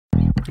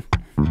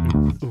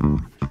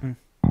One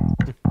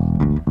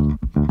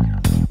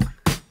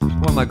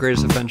of my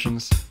greatest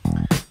inventions.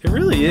 It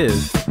really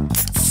is.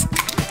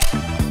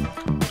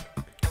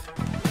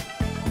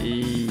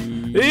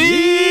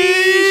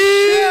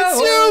 It's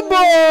you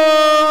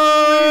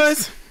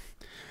boys.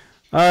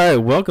 All right,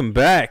 welcome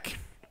back.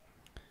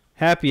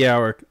 Happy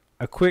hour,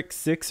 a quick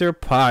sixer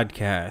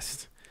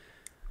podcast.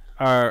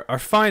 Our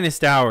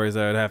finest hours,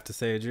 I would have to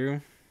say,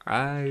 Drew.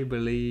 I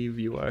believe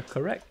you are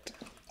correct.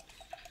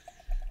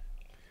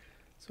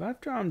 So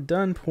after I'm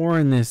done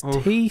pouring this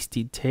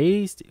tasty.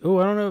 Oh,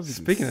 I don't know if you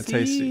Speaking of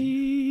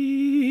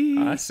tasty,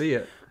 I see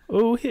it.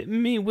 Oh, hit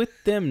me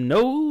with them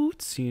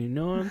notes. You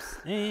know what I'm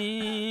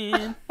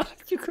saying?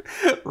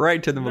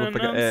 Right to the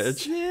motherfucking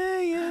edge.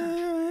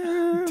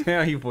 Saying.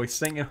 Damn, you boy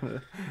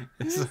singing.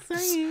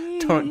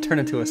 Turn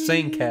into a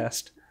sing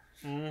cast.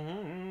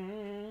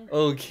 Mm-hmm.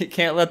 Oh,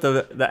 can't let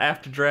the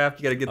after draft.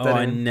 You gotta get that in.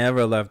 I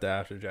never left the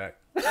after jack.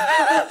 You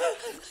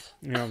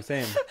know what I'm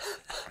saying?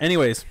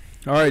 Anyways,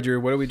 all right, Drew.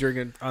 What are we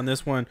drinking on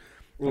this one?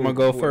 I'm gonna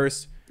go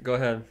first. Go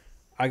ahead.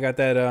 I got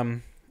that.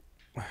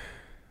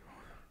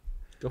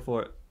 Go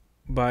for it.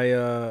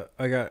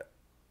 I got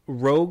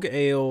Rogue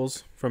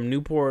Ales from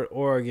Newport,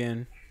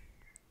 Oregon.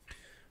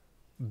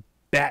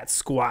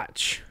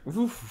 Batsquatch.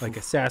 Oof. Like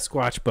a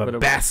Sasquatch, but a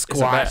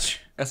Batsquatch.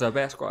 That's a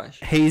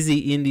Batsquatch.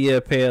 Hazy India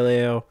Pale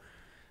Ale.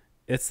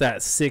 It's that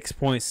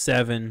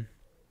 6.7.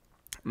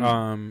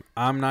 I'm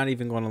not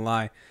even going to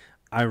lie.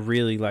 I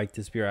really like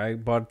this beer. I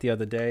bought it the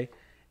other day,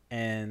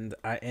 and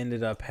I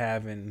ended up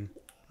having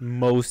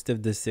most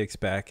of the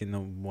 6-pack in the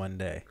one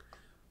day.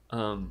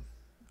 I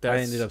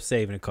ended up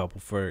saving a couple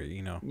for,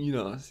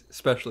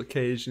 special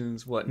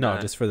occasions, whatnot.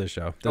 No, just for the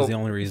show. That's the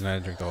only reason I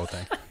drink the whole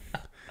thing.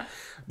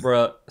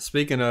 Bruh,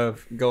 speaking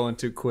of going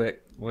too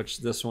quick, which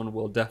this one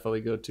will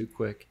definitely go too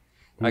quick,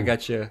 I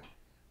got you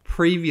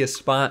previous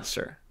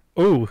sponsor.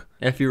 Ooh.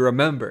 If you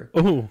remember.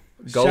 Ooh.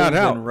 Golden Shout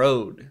out.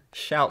 Road.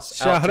 Shout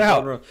out.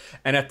 Golden Road.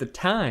 And at the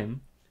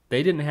time,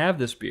 they didn't have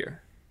this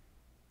beer.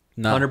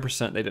 No.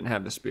 100% they didn't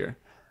have this beer.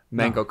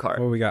 Mangocart.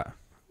 What we got?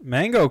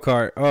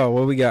 Mangocart. Oh,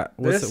 what we got?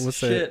 What's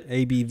shit.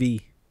 the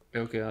ABV?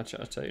 Okay, I'll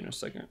tell you in a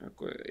second. Real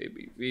quick.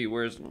 ABV.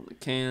 Where's it on the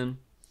can?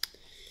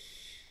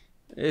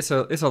 It's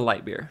a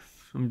light beer.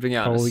 I'm being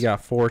honest. Oh, we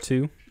got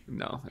 4.2.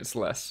 No, it's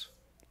less.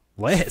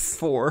 Less.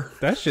 4.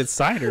 That shit's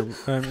cider.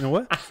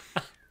 What?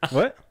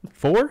 What?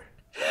 4?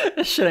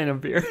 That shit ain't a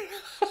beer.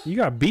 You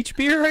got beach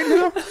beer right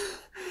now?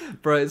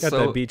 Bro, it's got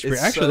that beach beer.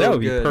 Actually, that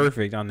would be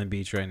perfect on the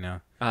beach right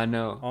now. I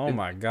know. Oh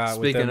my god.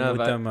 Speaking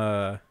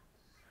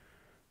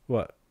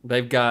what?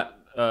 They've got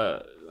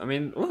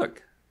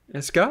look.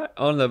 It's got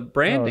on the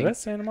branding. Oh, that's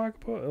Santa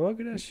Monica. Look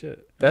at that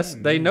shit.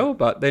 They know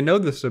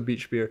this is a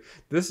beach beer.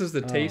 This is the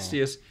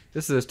tastiest.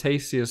 This is the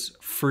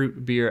tastiest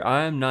fruit beer.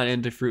 I am not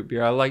into fruit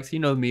beer. I like,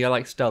 me, I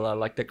like Stella. I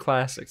like the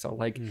classics. I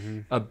like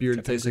a beer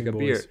that tastes like a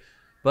beer.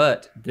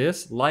 But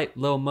this light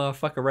little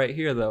motherfucker right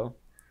here, though.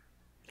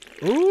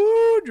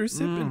 Ooh, Drew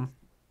sipping.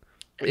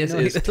 It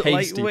is tasty.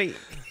 Lightweight.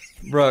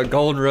 Bro,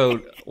 Golden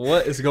Road,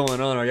 what is going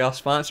on? Are y'all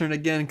sponsoring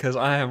again? Because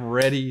I am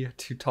ready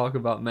to talk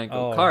about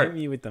Mangocart. Hit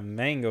me with the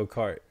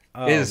Mangocart.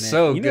 Oh, it is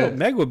so good.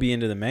 Meg would be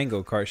into the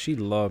Mangocart. She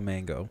love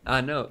mango.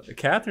 I know.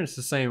 Catherine's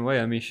the same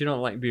way. I mean, she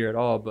don't like beer at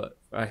all, but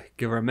I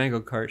give her a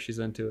Mangocart. She's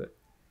into it.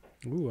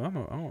 Ooh,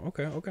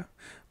 okay.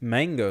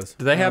 Mangoes.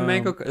 Do they have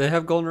mango? They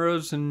have Golden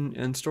Roads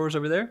in stores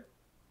over there,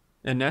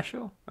 in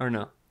Nashville, or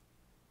no?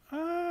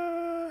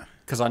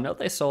 Because I know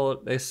they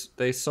sold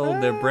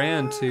their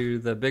brand to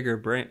the bigger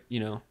brand.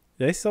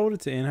 They sold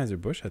it to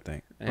Anheuser-Busch, I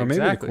think, or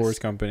maybe the Coors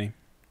Company.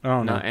 I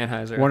don't know. Not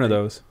Anheuser. One of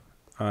those.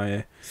 Oh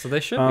yeah. So they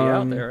should be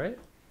out there, right?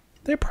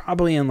 They're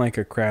probably in like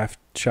a craft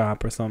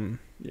shop or something.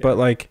 Yeah. But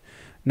like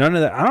none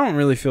of that. I don't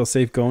really feel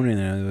safe going in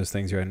any of those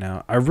things right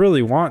now. I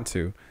really want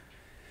to,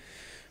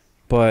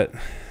 but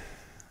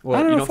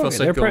I don't know. Feel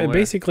safe they're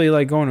basically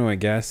like going to a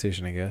gas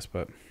station, I guess.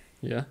 But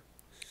yeah,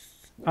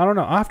 I don't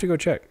know. I'll have to go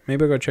check.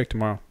 Maybe I'll go check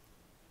tomorrow.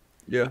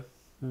 Yeah.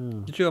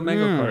 Get you a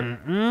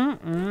Mangocart.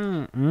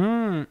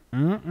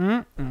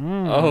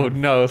 Oh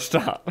no!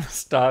 Stop!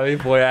 Hey,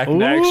 boy,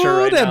 acting extra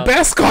right now. The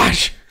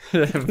Batsquatch.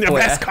 The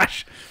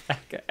Batsquatch.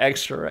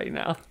 Extra right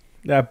now.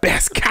 The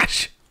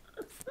Batsquatch.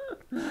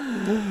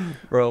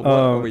 Bro, what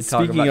are we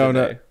talking about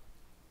today?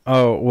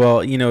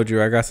 Well,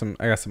 Drew, I got some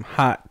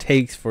hot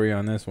takes for you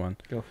on this one.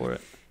 Go for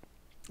it.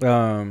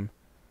 Hold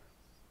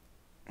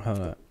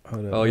up.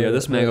 Oh yeah,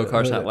 this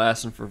Mangocart's not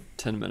lasting for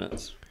 10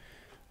 minutes.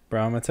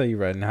 Bro, I'm gonna tell you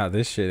right now,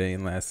 this shit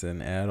ain't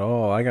lasting at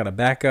all. I got a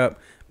backup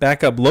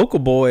local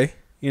boy.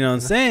 You know what I'm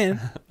saying?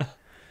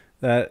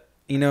 That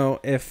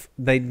if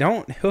they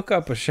don't hook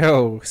up a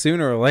show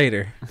sooner or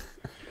later,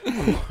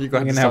 you're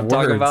going to stop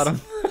talking about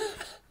him.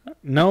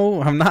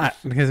 No, I'm not,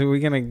 because we're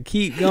gonna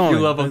keep going.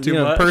 You love him too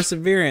much.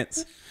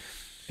 Perseverance.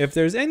 If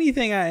there's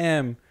anything I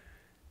am,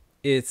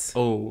 it's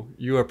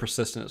you are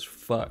persistent as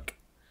fuck.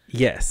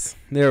 Yes,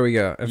 there we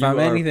go. If I'm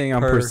anything,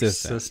 I'm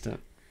persistent.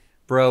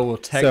 bro will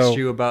text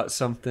you about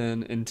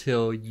something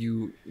until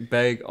you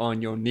beg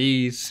on your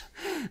knees,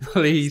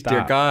 please,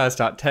 dear God,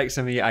 stop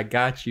texting me. I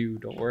got you.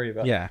 Don't worry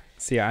about it. Yeah.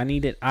 See, I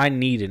need it. I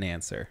need an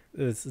answer.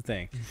 That's the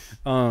thing.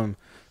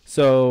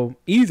 So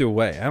either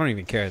way, I don't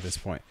even care at this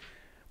point.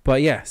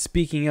 But yeah,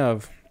 speaking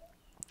of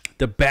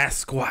the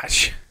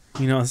Batsquatch,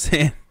 you know what I'm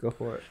saying? Go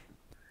for it.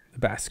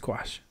 The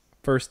Batsquatch.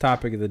 First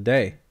topic of the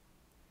day.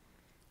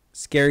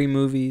 Scary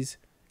movies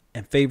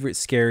and favorite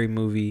scary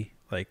movie,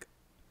 like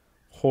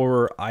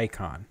horror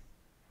icon.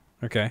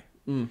 Okay.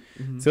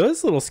 Mm-hmm. So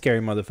this little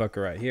scary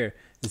motherfucker right here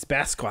is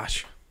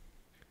Batsquatch.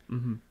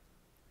 Mm-hmm.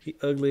 He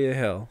ugly as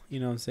hell. You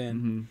know what I'm saying?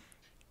 Mm-hmm.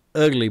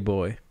 Ugly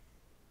boy.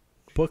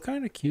 But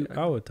kind of cute.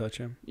 I would touch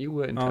him. You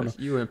wouldn't touch.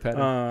 You wouldn't pet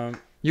him.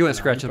 You wouldn't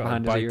scratch him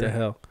behind his ear. The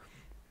hell.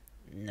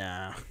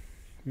 Nah.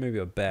 Maybe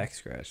a back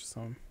scratch or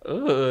something.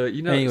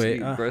 You know, anyway,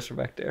 it's gross from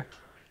back there.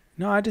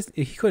 No,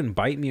 he couldn't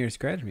bite me or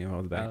scratch me while I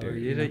was back there.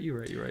 Yeah,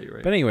 you're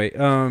right. But anyway,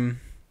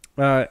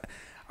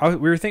 we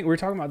were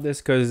talking about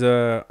this because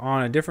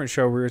on a different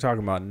show we were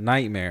talking about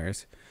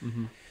nightmares.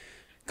 Mm-hmm.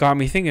 Got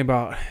me thinking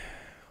about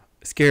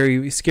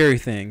scary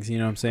things. You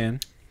know what I'm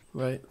saying?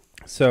 Right.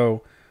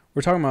 So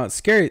we're talking about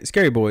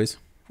scary boys.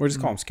 We'll just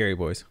call them scary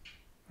boys,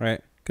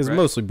 right? Because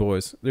mostly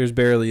boys. There's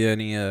barely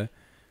any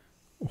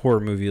horror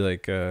movie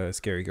like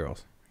Scary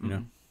Girls. You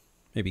know,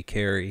 maybe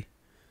Carrie,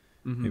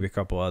 maybe a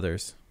couple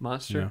others.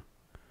 Monster. You know?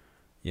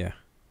 Yeah.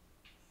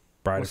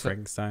 Bride of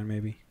Frankenstein,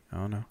 maybe. I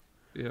don't know.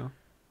 Yeah.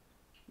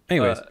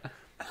 Anyways,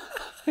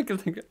 I can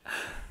think.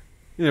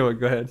 You know what?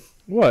 Go ahead.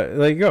 What?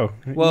 Like, go.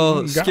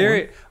 Well,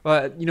 scary.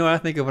 Well, you know what I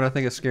think of when I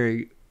think of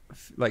scary,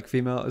 like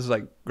female, is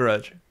like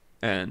Grudge,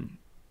 and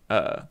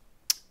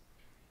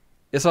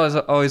it's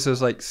always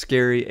those like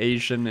scary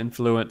Asian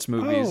influence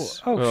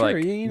movies. Oh, sure.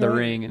 Like you The know,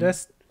 Ring. And,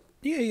 that's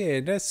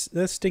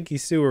stinky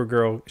sewer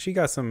girl. She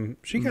got some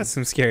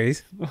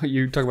scaries.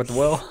 You talking about the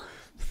well?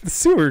 The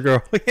sewer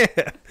girl,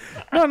 yeah.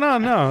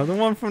 No. The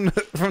one from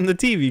the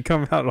TV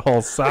coming out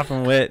all soft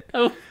and wet.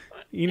 Oh.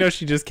 You know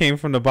she just came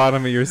from the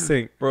bottom of your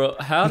sink. Bro,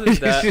 how did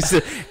that... She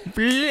said,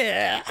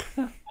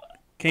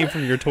 came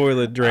from your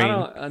toilet drain. I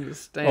don't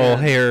understand. All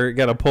hair,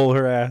 gotta pull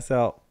her ass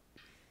out.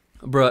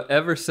 Bro,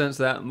 ever since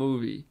that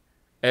movie,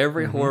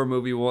 every horror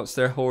movie wants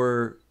their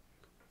horror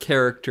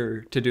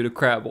character to do the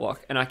crab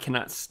walk, and I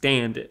cannot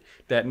stand it.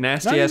 That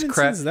nasty-ass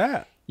crab... Since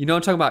that. You know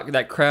what I'm talking about?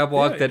 That crab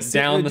walk that's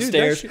down the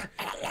stairs.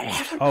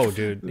 Oh,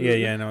 dude.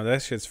 Yeah, no,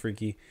 that shit's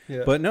freaky.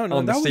 Yeah. But no,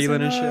 on the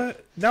ceiling and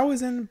shit. That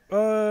was in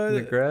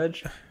The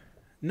Grudge?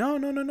 No.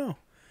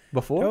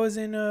 Before? That was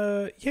in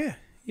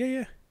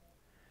yeah.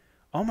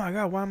 Oh my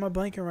god, why am I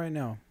blanking right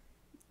now?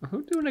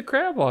 Who doing a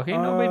crab walk?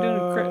 Ain't nobody doing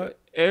a crab.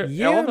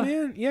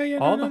 Man. Yeah.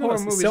 All the horror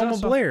movies.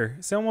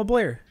 Selma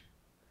Blair.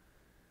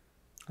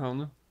 I don't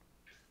know.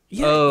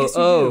 Yeah,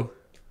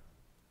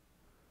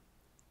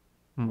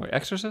 Wait,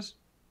 Exorcist?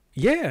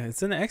 Yeah,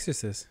 it's in The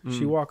Exorcist.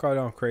 She walk out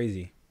all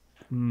crazy.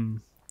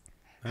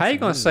 How you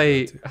gonna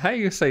say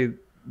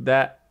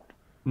that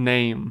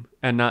name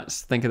and not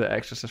think of The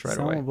Exorcist right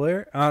away? Selma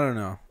Blair? I don't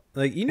know.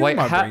 Like, you know,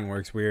 my brain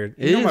works weird.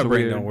 You know my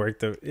brain don't work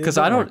because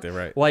I don't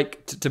right.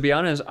 Like to be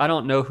honest, I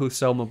don't know who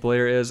Selma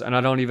Blair is, and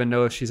I don't even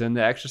know if she's in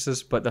The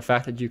Exorcist. But the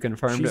fact that you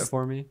confirmed it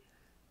for me,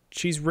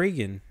 she's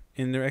Reagan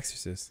in The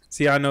Exorcist.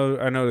 See, I know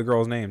the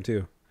girl's name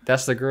too.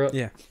 That's the girl.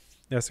 Yeah,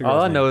 that's the girl.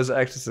 All I know is The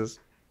Exorcist.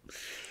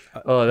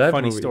 Oh, that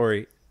funny movie.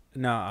 Story.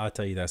 No, I'll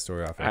tell you that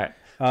story off air.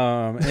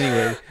 All right.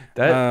 Anyway,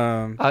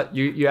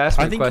 you asked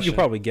me a question. I think you could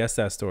probably guess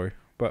that story,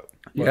 but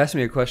you asked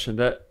me a question.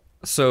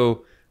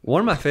 So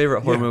one of my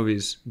favorite horror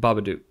movies,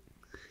 Babadook.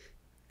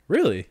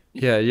 Really?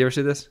 Yeah. You ever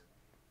see this?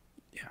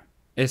 Yeah.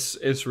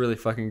 It's really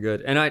fucking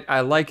good, and I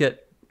like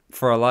it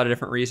for a lot of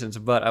different reasons.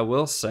 But I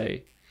will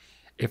say,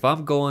 if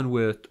I'm going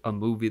with a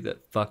movie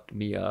that fucked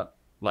me up,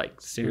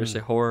 like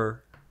seriously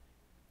horror,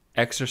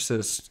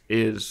 Exorcist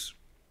is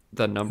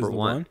the number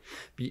one.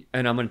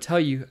 And I'm going to tell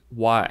you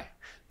why.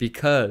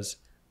 Because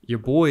your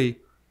boy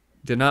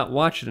did not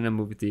watch it in a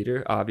movie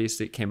theater.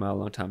 Obviously, it came out a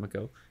long time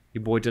ago.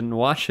 Your boy didn't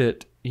watch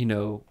it,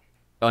 a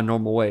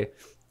normal way.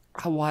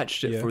 I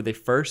watched it for the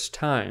first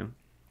time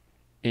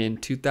in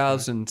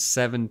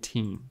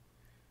 2017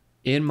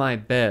 in my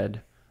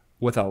bed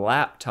with a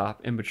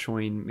laptop in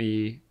between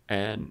me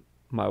and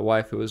my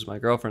wife, who was my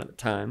girlfriend at the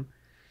time.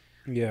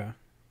 Yeah.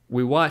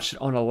 We watched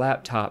it on a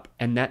laptop,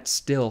 and that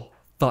still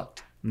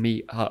fucked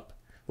me up.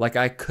 Like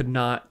I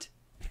couldn't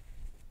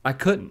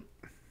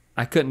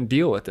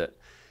deal with it.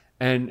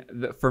 And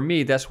for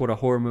me, that's what a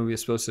horror movie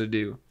is supposed to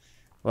do.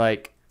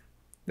 Like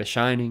The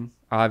Shining,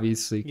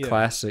 obviously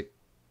classic,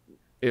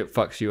 it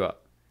fucks you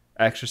up.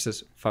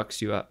 Exorcist fucks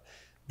you up.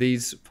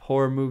 These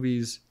horror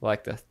movies,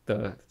 like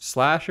the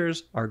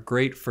slashers, are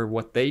great for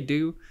what they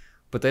do,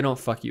 but they don't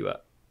fuck you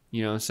up.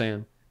 You know what I'm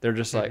saying? They're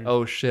just like,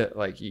 oh shit,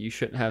 like you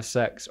shouldn't have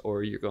sex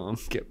or you're going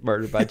to get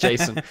murdered by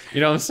Jason.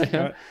 You know what I'm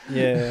saying?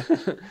 Yeah.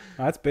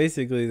 That's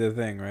basically the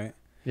thing, right?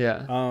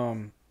 Yeah. All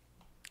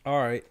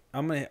right.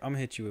 I'm gonna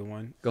hit you with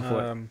one. Go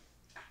for it.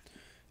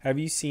 Have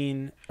you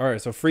seen, all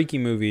right, so freaky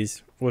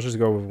movies. We'll just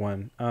go with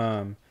one.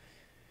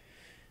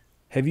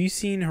 Have you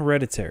seen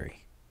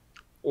Hereditary?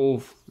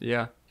 Oh,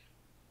 yeah.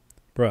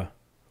 Bruh.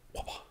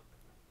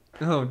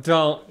 Oh,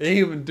 don't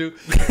even do.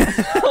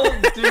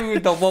 Don't do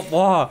the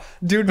wah.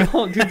 Dude,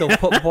 don't do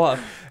the wah.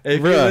 If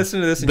you listen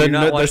to this and you're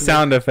not watching the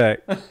sound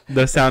effect,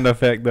 the sound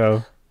effect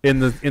though in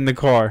the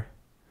car.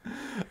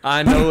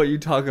 I know what you're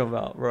talking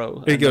about,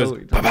 bro. It goes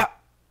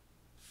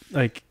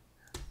like,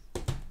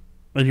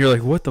 and you're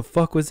like, what the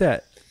fuck was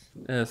that?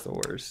 That's the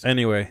worst.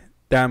 Anyway,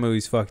 that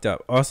movie's fucked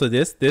up. Also,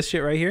 this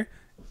shit right here,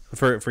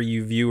 for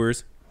you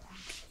viewers.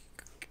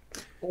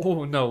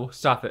 Oh no!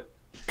 Stop it.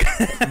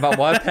 About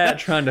why Pat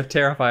trying to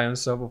terrify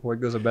himself before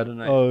he goes to bed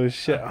tonight. Oh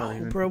shit! Oh,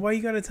 bro, why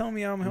you gotta tell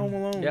me I'm home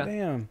alone? Yeah.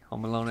 Damn.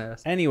 Home Alone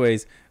ass.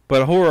 Anyways,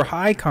 but horror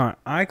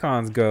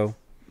icons go.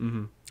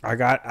 Mm-hmm.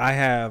 I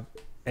have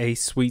a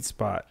sweet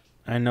spot.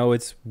 I know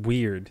it's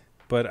weird,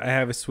 but I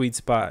have a sweet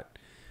spot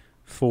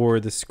for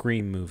the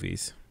Scream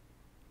movies.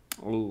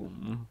 Ooh.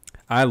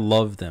 I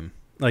love them.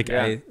 Like,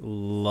 Yeah. I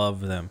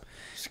love them.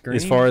 Scream?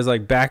 As far as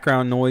like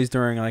background noise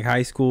during like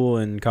high school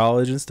and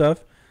college and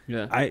stuff.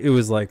 Yeah. It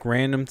was like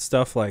random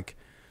stuff like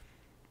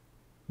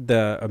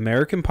the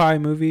American Pie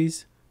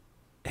movies,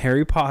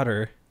 Harry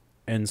Potter,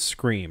 and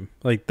Scream.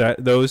 Like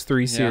those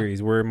three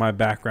series were my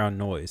background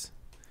noise.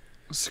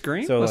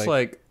 Scream was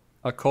like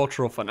a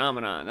cultural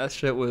phenomenon. That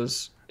shit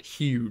was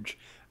huge.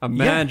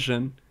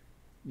 Imagine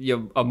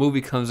a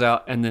movie comes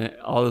out and then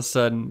all of a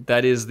sudden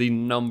that is the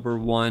number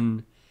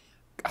one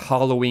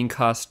Halloween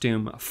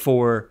costume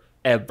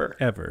forever.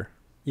 Ever.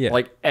 Yeah.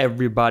 Like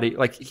everybody,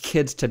 like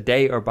kids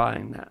today are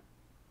buying that.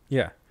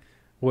 Yeah,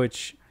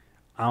 which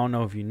I don't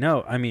know if you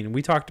know. I mean,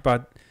 we talked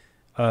about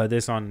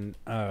this on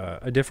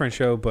a different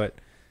show, but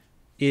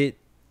it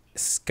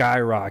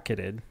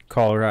skyrocketed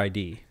caller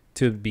ID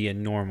to be a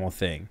normal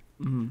thing.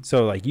 Mm-hmm.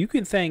 So, like, you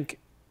can thank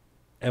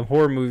a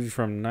horror movie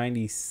from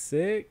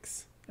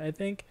 96, I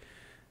think,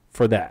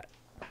 for that.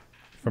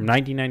 From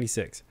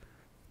 1996.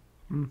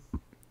 Mm.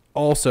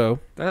 Also...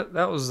 That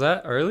was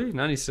that early?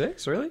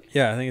 96, really?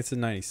 Yeah, I think it's in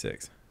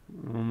 96.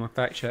 My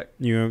fact check.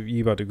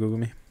 You about to Google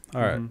me?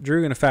 All right,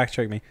 Drew gonna fact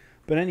check me.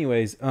 But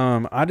anyways,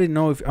 I don't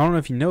know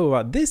if you know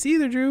about this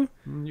either, Drew.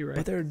 You're right.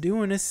 But they're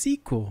doing a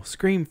sequel,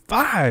 Scream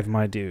 5,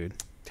 my dude.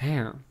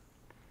 Damn.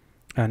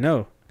 I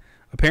know.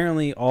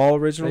 Apparently, all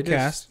original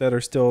cast that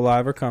are still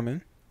alive are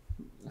coming.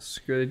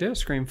 They did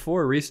Scream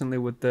 4 recently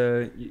with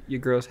your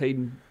girls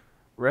Hayden,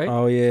 right?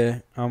 Oh yeah,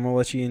 I'm gonna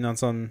let you in on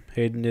something.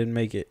 Hayden didn't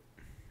make it.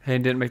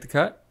 Hayden didn't make the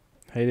cut?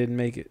 Hayden didn't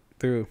make it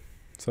through,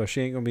 so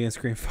she ain't gonna be in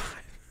Scream 5.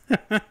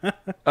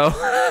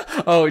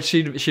 Oh,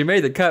 she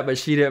made the cut, but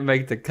she didn't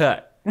make the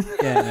cut.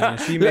 Yeah,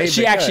 no,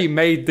 she actually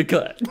made the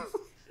cut.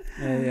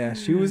 Yeah,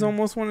 she was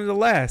almost one of the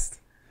last.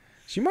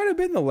 She might have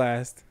been the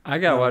last. I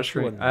gotta watch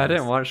Scream. I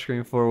didn't watch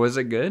Scream 4. Was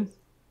it good?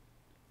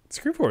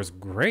 Scream 4 is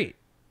great.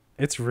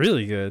 It's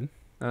really good.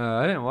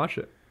 I didn't watch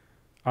it.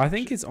 I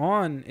think it's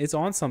on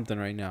something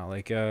right now,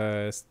 like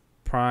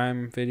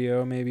Prime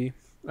Video maybe.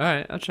 All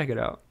right, I'll check it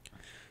out.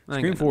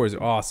 Scream 4 is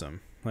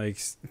awesome, like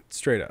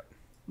straight up.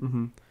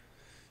 Mm-hmm.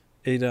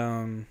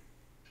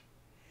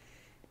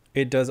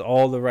 It does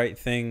all the right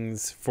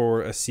things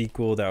for a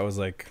sequel that was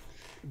like,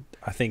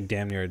 I think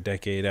damn near a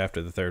decade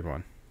after the third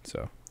one.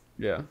 So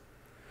yeah.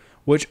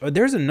 Which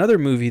there's another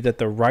movie that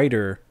the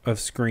writer of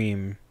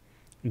Scream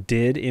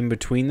did in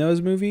between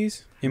those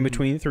movies, in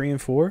between 3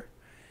 and 4,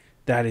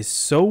 that is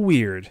so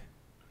weird.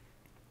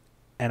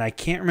 And I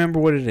can't remember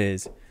what it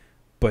is,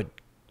 but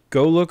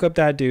go look up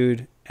that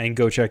dude and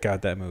go check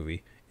out that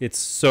movie. It's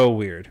so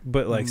weird,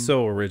 but like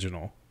so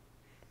original.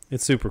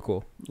 It's super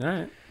cool. All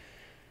right.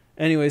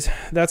 Anyways,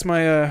 that's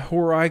my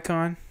horror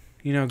icon.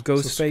 You know,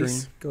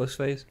 Ghostface.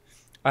 Ghostface.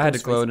 I had to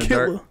glow in the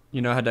dark.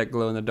 You know, I had that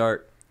glow in the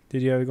dark.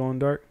 Did you have it glow in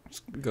the dark?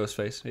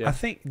 Ghostface, yeah. I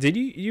think,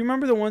 you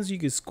remember the ones you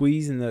could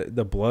squeeze and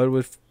the blood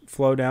would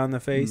flow down the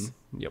face?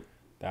 Yep.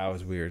 That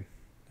was weird.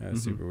 That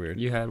was super weird.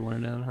 You had one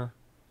of them, huh?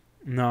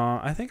 No,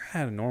 I think I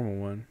had a normal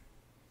one.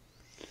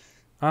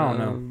 I don't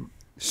know.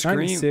 Scream.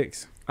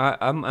 96.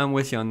 I'm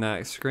with you on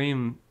that.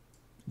 Scream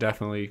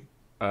definitely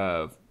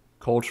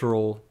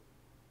cultural,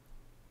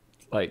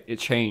 like it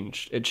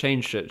changed it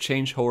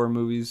changed horror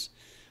movies.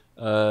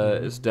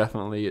 It's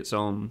definitely its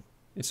own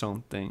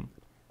thing.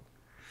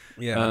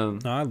 Yeah. No,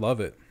 I love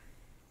it.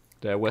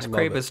 That Wes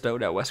Craven's though.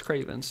 That Wes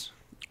Craven's.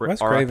 Wes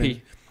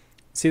Craven.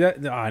 See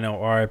that? I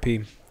know.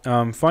 R.I.P.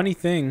 Funny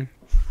thing,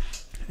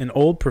 an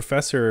old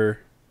professor,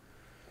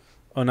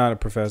 not a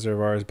professor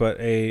of ours, but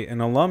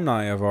an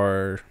alumni of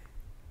our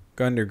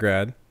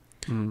undergrad,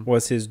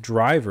 was his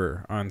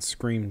driver on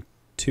Scream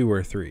 2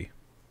 or 3.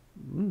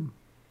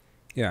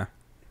 Yeah,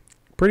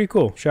 pretty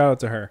cool. Shout out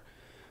to her.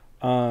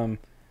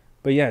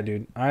 But yeah,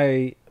 dude,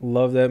 I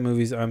love that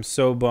movie. I'm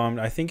so bummed.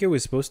 I think it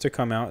was supposed to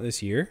come out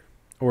this year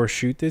or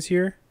shoot this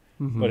year,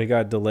 but it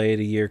got delayed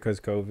a year because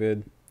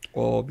COVID.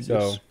 Oh,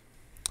 so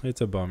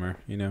it's a bummer,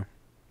 you know.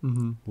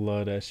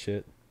 Love that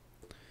shit.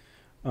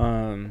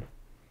 But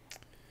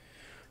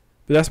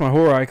that's my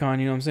horror icon.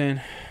 You know what I'm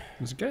saying?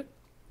 It's good.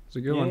 It's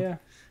a good one. Yeah.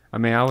 I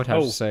mean, I would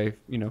have to say,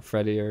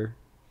 Freddy or.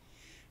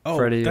 Oh,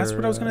 Freddy that's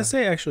what I was gonna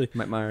say actually.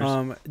 Mike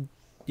Myers.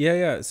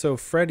 Yeah. So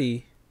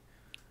Freddy.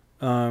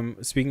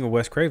 Speaking of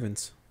Wes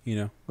Cravens, you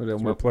know,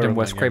 Them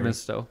Wes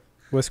Cravens though.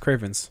 Wes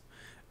Cravens.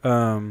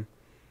 What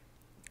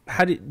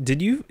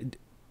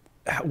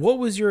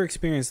was your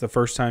experience the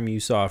first time you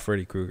saw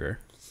Freddy Krueger?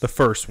 The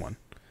first one,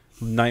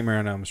 Nightmare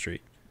on Elm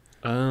Street.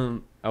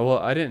 Well,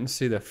 I didn't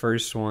see the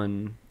first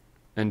one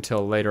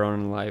until later on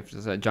in life.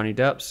 Is that Johnny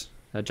Depp's?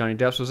 Johnny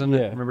Depp's was in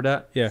it. Remember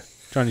that? Yeah,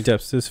 Johnny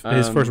Depp's his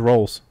first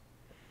roles.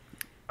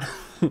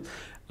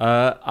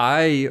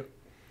 I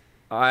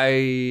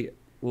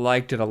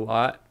liked it a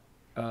lot.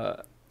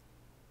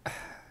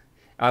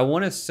 I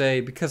want to say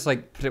because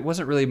it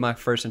wasn't really my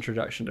first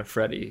introduction to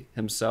Freddy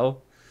himself,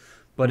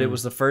 but it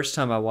was the first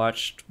time I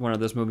watched one of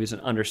those movies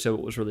and understood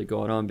what was really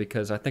going on,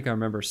 because I think I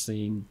remember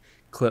seeing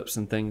clips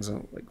and things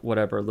and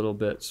whatever little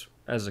bits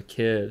as a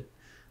kid.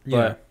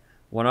 But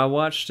when I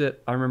watched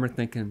it, I remember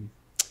thinking,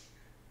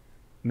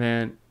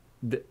 man,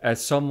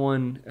 as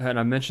someone, and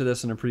I mentioned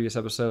this in a previous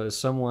episode, as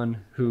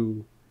someone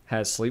who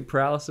has sleep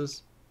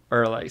paralysis,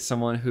 or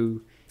someone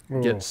who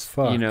gets,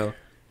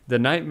 the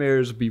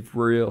nightmares be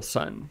real,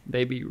 son.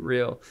 They be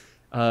real.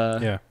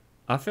 I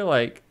feel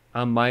like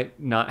I might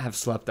not have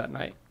slept that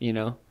night,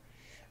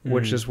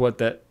 which is what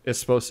that is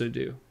supposed to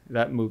do.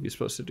 That movie is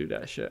supposed to do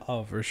that shit.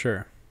 Oh, for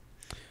sure.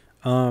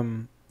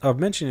 I've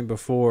mentioned it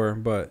before,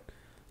 but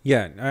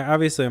yeah,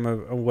 obviously I'm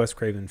a Wes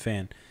Craven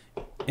fan.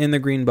 In the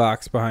green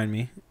box behind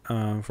me,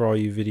 for all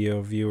you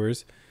video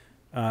viewers,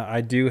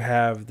 I do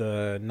have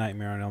the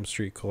Nightmare on Elm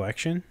Street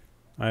collection.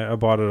 I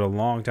bought it a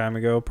long time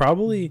ago.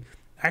 Probably,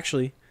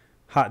 actually,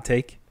 hot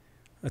take.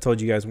 I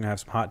told you guys I'm gonna have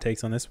some hot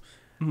takes on this.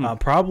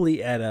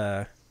 Probably at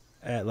a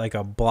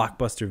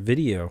Blockbuster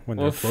Video when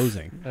they're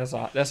closing. That's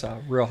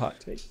a real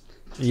hot take.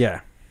 Yeah.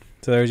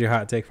 So there's your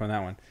hot take from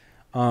that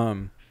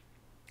one.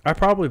 I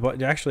probably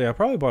bought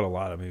a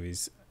lot of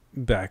movies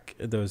back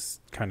at those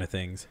kind of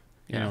things.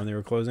 You know, when they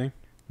were closing.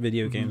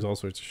 Video games, all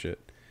sorts of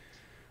shit.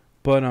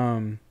 But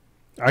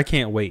I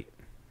can't wait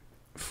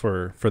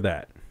for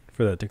that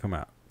to come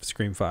out.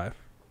 Scream 5.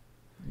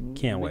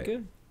 Can't wait.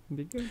 Good.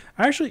 Be good.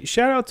 Actually,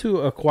 shout out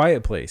to A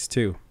Quiet Place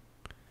too.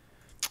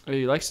 Oh,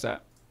 you likes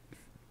that?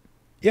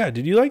 Yeah,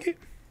 did you like it?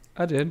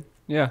 I did.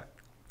 Yeah.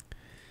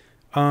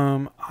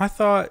 I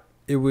thought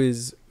it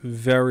was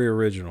very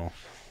original.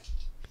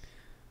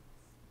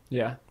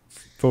 Yeah.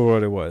 For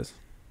what it was.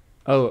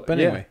 Oh, but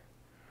anyway.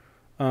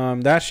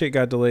 That shit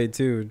got delayed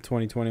too in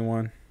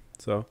 2021.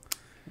 So.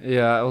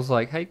 Yeah, I was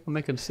like, hey, we'll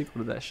make a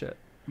sequel to that shit.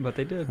 But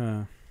they did.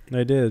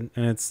 They did.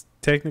 And it's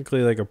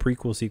technically like a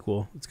prequel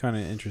sequel. It's kind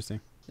of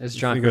interesting. Is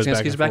John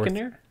Krasinski's back in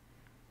there?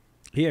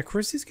 Yeah,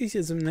 Krasinski's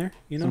is in there.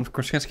 You know. Some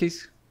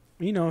Krasinski's?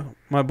 You know,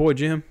 my boy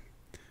Jim.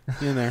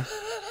 In there.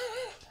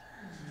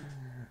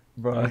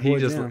 Bro, he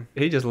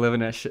just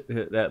living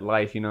that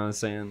life, you know what I'm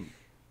saying?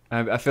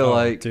 I feel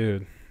like...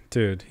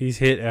 Dude, he's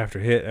hit after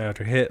hit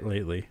after hit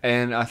lately.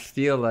 And I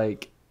feel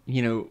like,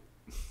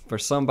 for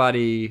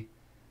somebody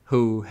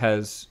who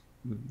has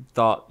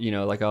thought,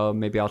 oh,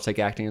 maybe I'll take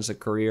acting as a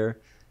career,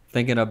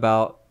 thinking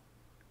about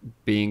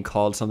being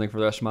called something for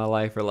the rest of my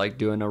life, or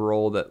doing a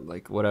role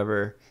that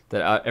whatever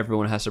that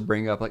everyone has to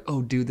bring up,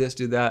 oh, do this,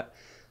 do that.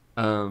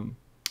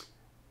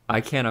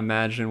 I can't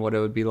imagine what it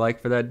would be like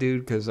for that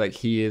dude, because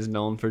he is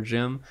known for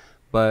Jim.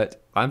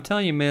 But I'm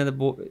telling you, man, the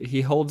boy,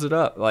 he holds it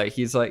up.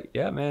 He's like,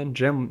 yeah, man,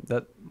 Jim,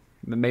 that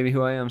made me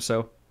who I am.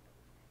 So,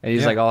 and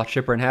he's all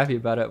chipper and happy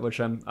about it, which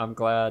I'm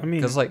glad.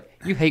 Because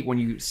you hate when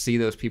you see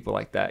those people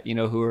like that,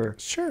 who are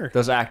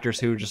those actors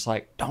who are just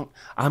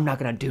I'm not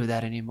gonna do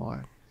that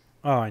anymore.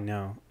 Oh, I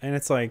know, and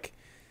it's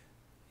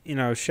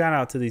shout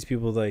out to these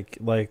people like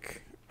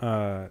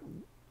John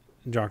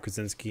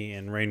Krasinski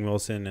and Rainn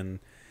Wilson and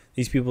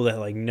these people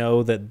that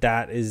know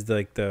that is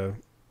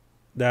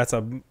that's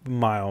a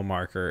mile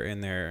marker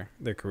in their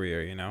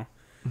career,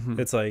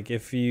 It's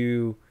if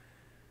you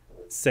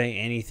say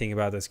anything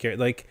about this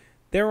character,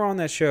 they were on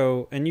that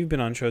show, and you've been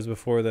on shows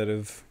before that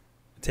have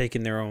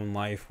taken their own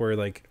life, where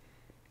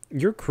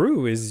your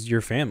crew is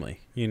your family,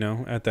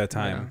 at that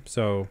time.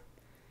 So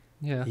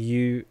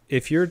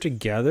if you're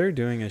together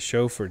doing a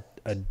show for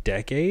a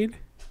decade,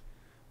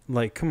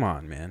 come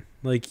on, man,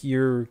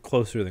 you're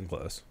closer than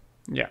close.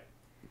 Yeah.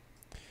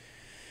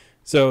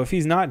 So if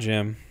he's not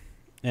Jim,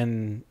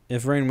 and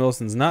if Rainn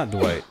Wilson's not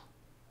Dwight,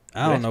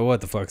 I don't know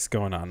what the fuck's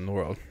going on in the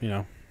world,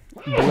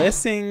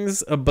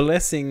 Blessings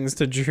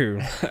to Drew.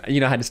 I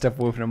had to step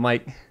away from the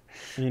mic.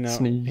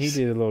 Sneeze. He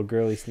did a little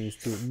girly sneeze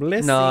too.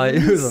 Blessings. No,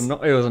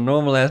 it was a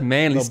normal ass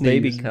manly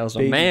sneeze. That was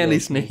a manly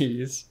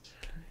sneeze.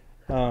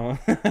 So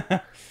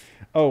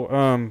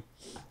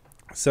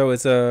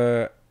it's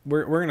we're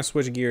gonna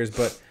switch gears,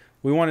 but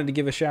we wanted to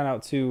give a shout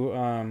out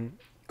to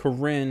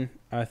Corinne.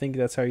 I think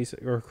that's how you say,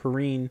 or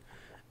Corinne,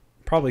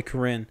 probably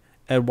Corinne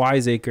at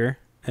Wiseacre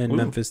in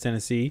Memphis,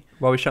 Tennessee.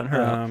 Why are we shouting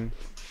her out?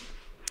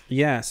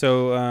 Yeah,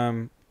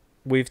 so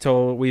we've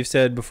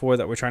said before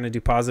that we're trying to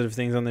do positive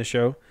things on this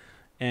show,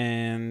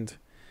 and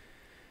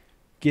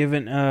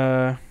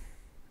given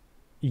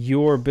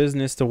your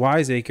business to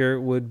Wiseacre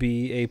would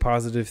be a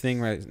positive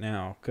thing right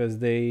now, because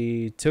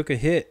they took a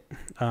hit.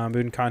 Been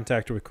in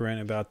contact with Corinne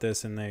about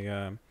this, and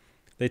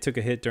they took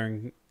a hit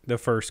during the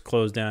first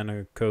close down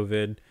of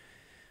COVID.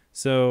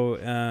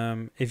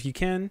 So if you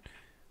can,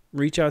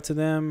 reach out to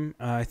them.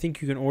 I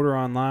think you can order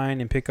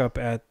online and pick up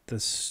at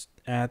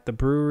the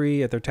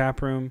brewery, at their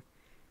tap room.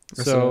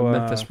 So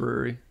Memphis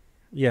Brewery.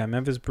 Yeah,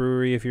 Memphis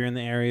Brewery. If you're in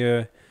the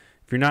area,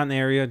 if you're not in the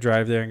area,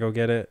 drive there and go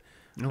get it.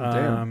 Oh,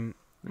 damn.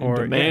 Or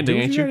demanding,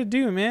 do what you you got to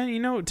do, man. You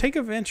know, take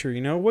a venture.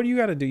 You know, what do you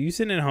got to do? You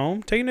sitting at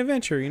home, take an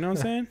adventure. You know what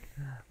I'm saying?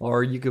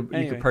 Or you could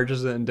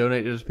purchase it and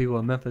donate it to people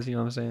in Memphis. You know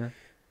what I'm saying?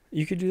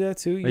 You could do that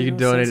too. You can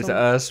donate it to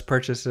us,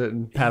 purchase it,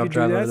 and paddle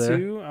drive over there.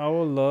 Too. I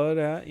would love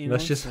that. You know,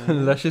 let's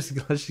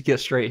just get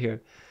straight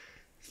here.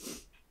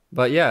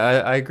 But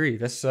yeah, I agree.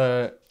 That's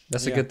a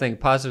good thing,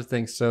 positive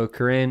thing. So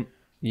Corinne,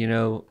 you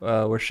know,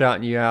 we're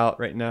shouting you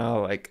out right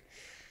now. Like,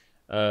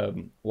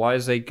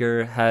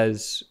 Wiseacre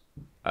has.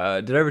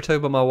 Did I ever tell you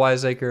about my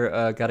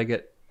Wiseacre? Gotta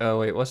get. Oh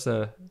wait, what's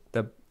the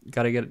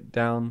gotta get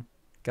down?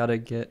 Gotta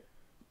get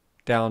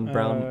down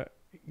brown.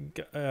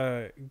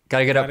 Gotta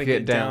get up to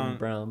get down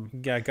brown.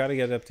 Yeah, gotta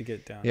get up to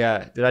get down.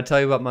 Yeah. Did I tell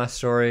you about my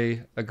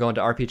story of going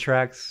to RP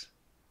Tracks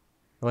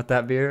with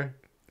that beer?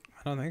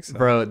 I don't think so.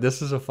 Bro,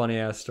 this is a funny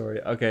ass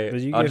story. Okay.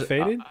 Did you get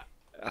faded?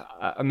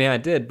 I mean, I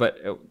did, but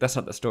that's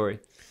not the story.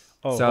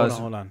 Oh, so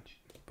hold on.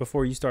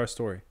 Before you start a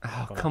story.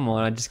 Oh, come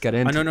on. I just got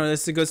into it. No,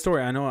 this is a good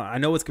story. I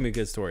know it's going to be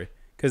a good story.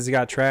 Because it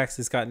got tracks.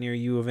 It's got near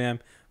U of M.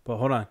 But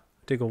hold on.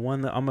 I'm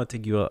going to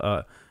take you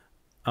I'm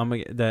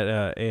going to get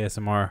that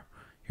ASMR.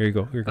 Here you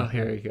go. Oh,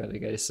 here you go. They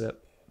got a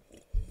sip.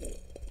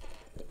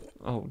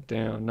 Oh,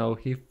 damn. No,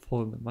 he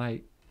pulled the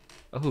mic.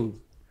 Oh.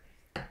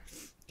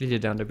 Get you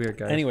down to beer,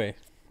 guys. Anyway,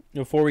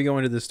 before we go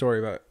into the story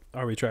about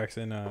RB Tracks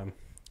and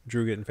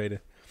Drew getting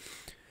faded,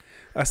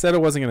 I said I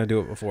wasn't going to do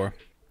it before.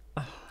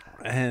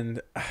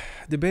 And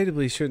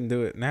debatably shouldn't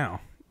do it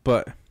now.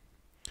 But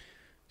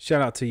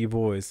shout out to you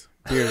boys.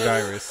 Bearded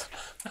Iris.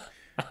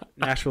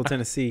 Nashville,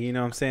 Tennessee. You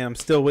know what I'm saying? I'm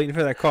still waiting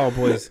for that call,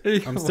 boys.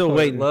 I'm still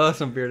waiting. Love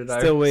some Bearded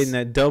Iris. Still waiting.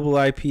 That double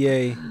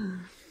IPA.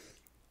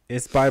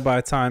 It's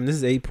bye-bye time. This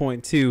is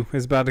 8.2.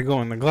 It's about to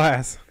go in the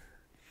glass.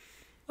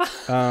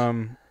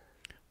 I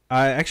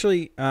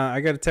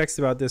got a text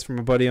about this from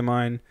a buddy of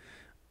mine.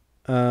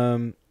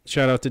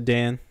 Shout out to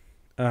Dan.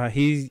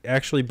 He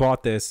actually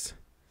bought this,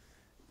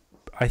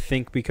 I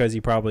think, because he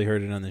probably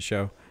heard it on the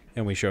show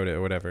and we showed it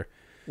or whatever.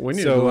 We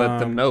need to let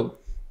them know.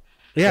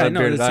 Yeah,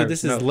 no. So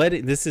this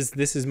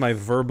is my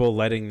verbal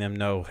letting them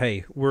know.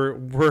 Hey, we're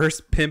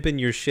pimping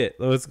your shit.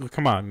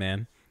 Come on,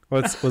 man.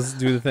 Let's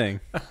do the thing.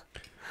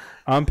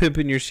 I'm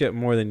pimping your shit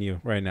more than you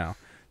right now.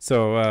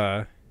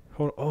 So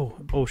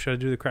should I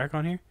do the crack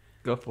on here?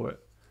 Go for it.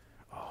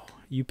 Oh,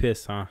 you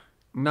pissed, huh?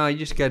 No, you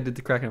just gotta do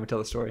the crack and I'm gonna tell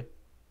the story.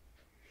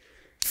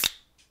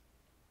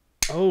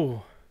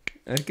 Oh,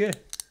 that's good.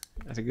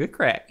 That's a good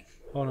crack.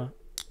 Hold on.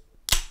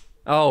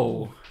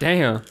 Oh,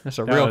 damn. That's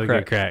a real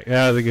crack.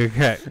 That was a good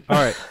crack.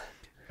 All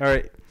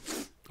right.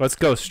 Let's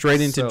go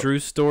straight into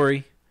Drew's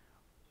story.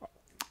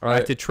 All right.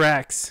 At the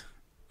tracks.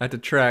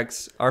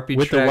 RP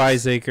with Tracks. The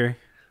Wiseacre.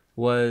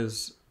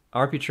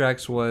 RP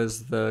Tracks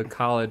was the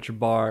college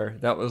bar.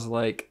 That was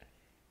like,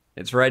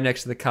 it's right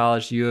next to the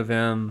college, U of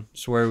M.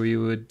 It's where we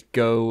would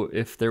go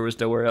if there was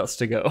nowhere else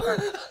to go.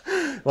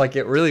 Like,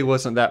 it really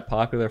wasn't that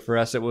popular for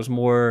us. It was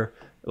more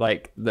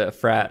like the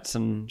frats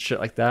and shit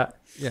like that.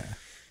 Yeah.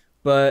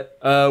 But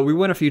we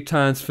went a few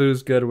times. Food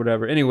was good or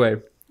whatever. Anyway,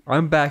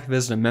 I'm back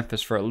visiting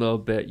Memphis for a little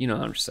bit. You know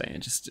what I'm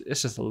saying?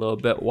 It's just a little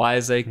bit.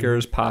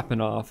 Wiseacre's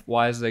popping off.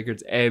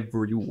 Wiseacre's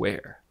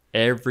everywhere.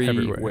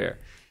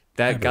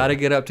 That Gotta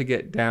Get Up to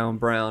Get Down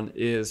Brown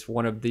is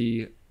one of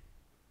the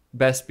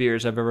best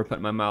beers I've ever put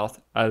in my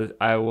mouth.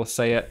 I will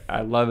say it.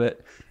 I love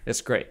it.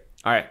 It's great.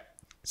 All right.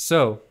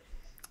 So,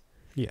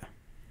 yeah.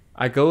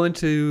 I go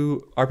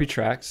into RP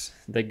Tracks.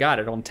 They got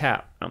it on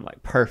tap. I'm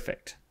like,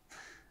 perfect.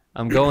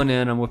 I'm going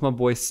in. I'm with my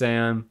boy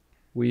Sam.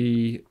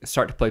 We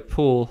start to play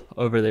pool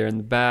over there in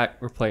the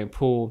back. We're playing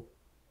pool.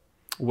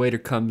 Waiter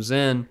comes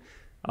in.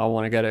 I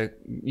want to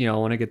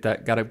get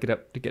that Gotta Get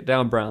Up to Get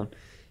Down Brown.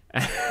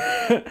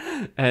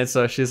 And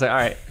so she's like, all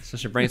right. So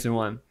she brings me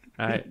one.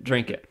 All right,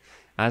 drink it.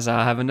 As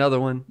I have another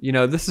one. You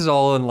know, this is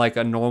all in like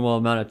a normal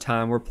amount of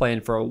time. We're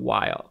playing for a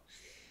while.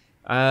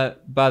 By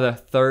the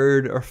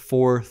third or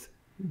fourth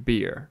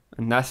beer,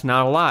 and that's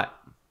not a lot.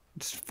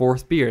 It's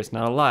fourth beer. It's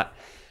not a lot.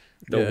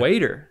 The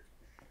waiter,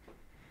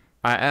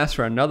 I asked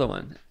for another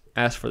one.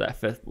 Asked for that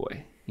fifth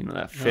boy. You know,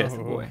 that fifth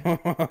boy.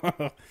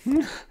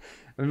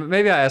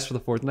 Maybe I asked for the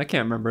fourth, and I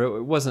can't remember.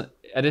 It wasn't.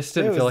 I just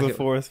didn't feel like it was the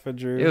fourth for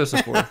Drew. It was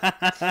the fourth.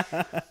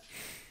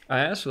 I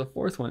asked for the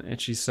fourth one, and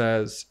she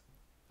says,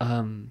 "I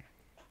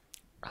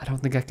don't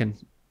think I can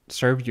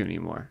serve you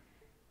anymore."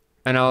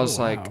 And I was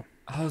like,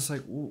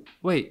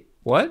 "Wait,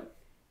 what?"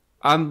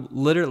 I'm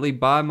literally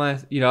by my,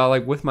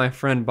 like with my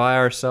friend by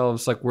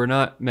ourselves. Like, we're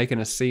not making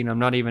a scene. I'm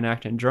not even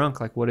acting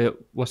drunk. Like,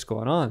 what's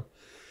going on?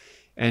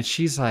 And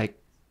she's like,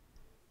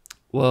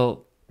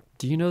 well,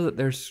 do you know that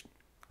there's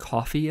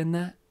coffee in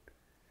that?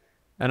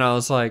 And I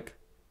was like,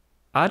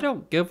 I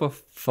don't give a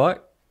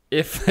fuck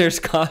if there's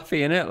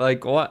coffee in it.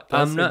 Like, what?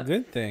 That's a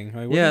good thing.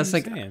 Like, it's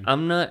like,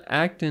 I'm not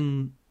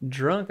acting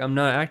drunk. I'm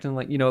not acting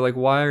like, like,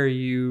 why are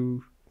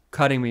you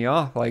cutting me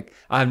off. Like,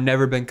 I've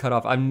never been cut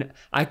off.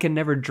 I can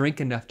never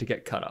drink enough to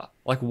get cut off.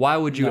 Like, why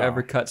would you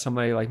ever cut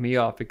somebody like me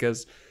off?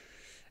 Because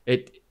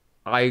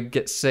I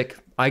get sick.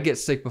 I get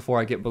sick before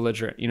I get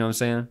belligerent. You know what I'm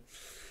saying?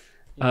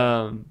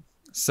 Yeah.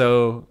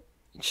 So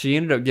she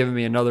ended up giving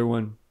me another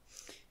one,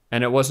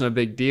 and it wasn't a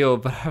big deal.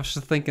 But I was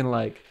just thinking,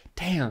 like,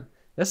 damn,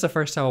 that's the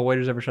first time a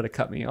waiter's ever tried to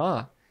cut me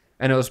off,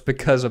 and it was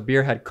because a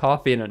beer had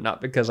coffee in it,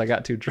 not because I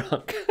got too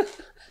drunk.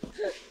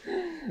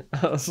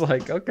 I was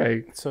like,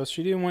 okay. So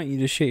she didn't want you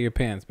to shit your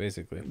pants,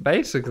 basically.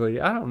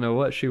 Basically, I don't know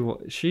what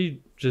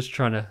she just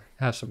trying to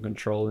have some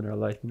control in her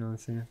life. You know what I'm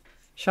saying?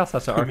 Shouts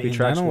out to RP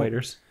Tracks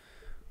waiters.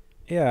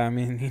 Yeah, I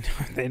mean, you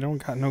know, they don't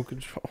got no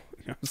control.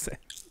 You know what I'm saying?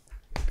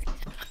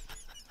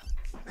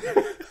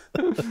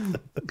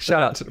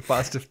 Shout out to the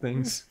positive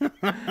things.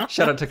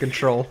 Shout out to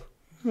control.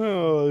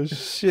 Oh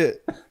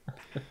shit.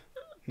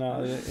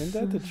 No, isn't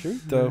that the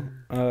truth though?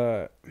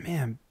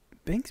 Man,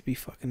 Banks be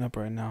fucking up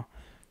right now.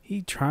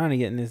 He trying to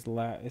get in his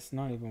lap. It's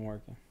not even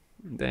working.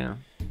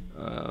 Damn.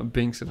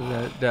 Binks,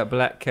 that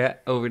black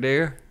cat over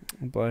there.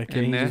 Black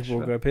cat. He just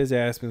woke up. His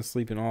ass been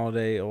sleeping all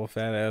day. Old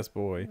fat ass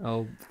boy.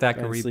 Oh,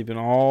 Thackeray. Been sleeping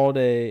all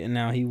day, and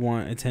now he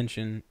want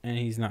attention, and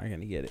he's not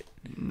gonna get it.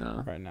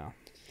 No. Right now.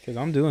 Because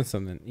I'm doing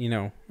something, you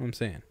know what I'm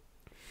saying.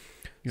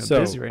 You're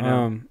busy right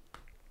now.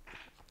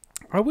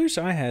 I wish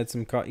I had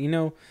some, you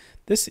know,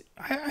 this.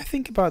 I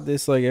think about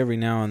this like every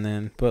now and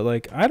then, but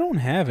like I don't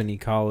have any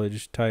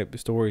college type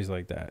stories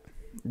like that.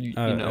 You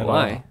know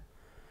why?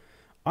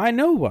 I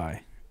know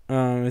why.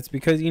 It's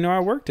because, you know, I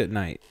worked at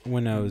night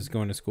when I was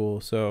going to school,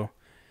 so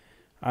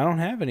I don't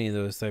have any of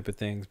those type of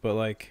things. But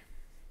like,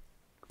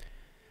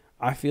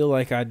 I feel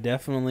like I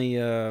definitely.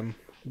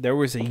 There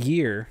was a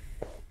year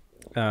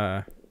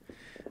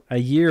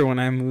when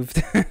I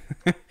moved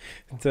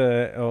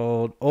to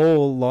old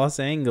Los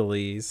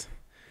Angeles,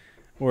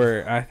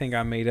 where I think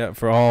I made up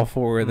for all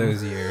 4 of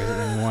those years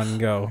in one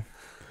go.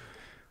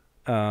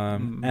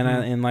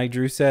 And like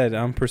Drew said,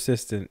 I'm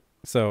persistent,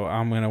 so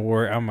I'm gonna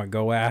work. I'm gonna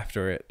go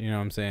after it. You know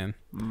what I'm saying?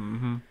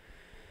 Mm-hmm.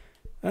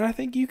 And I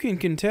think you can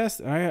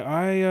contest.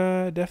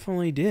 I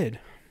definitely did.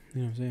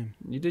 You know what I'm saying?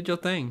 You did your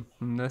thing,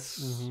 and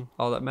that's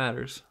all that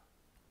matters.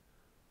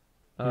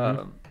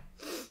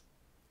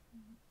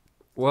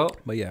 Well,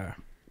 but yeah,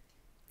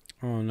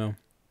 I don't know.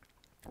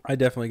 I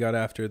definitely got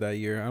after that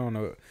year. I don't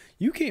know.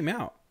 You came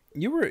out.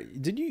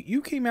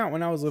 You came out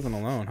when I was living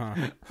alone,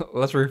 huh?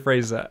 Let's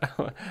rephrase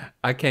that.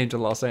 I came to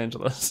Los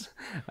Angeles.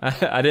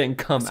 I didn't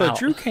come out. So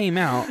Drew came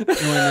out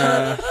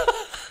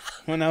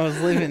when I was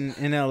living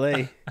in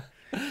LA.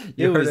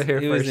 It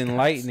was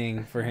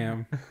enlightening for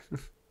him.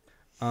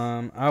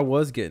 I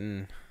was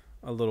getting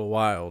a little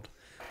wild.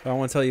 But I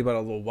want to tell you about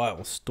a little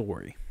wild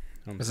story.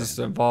 Does this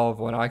involve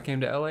when I came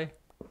to LA?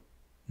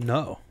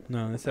 No,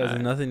 this has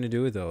nothing to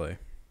do with LA.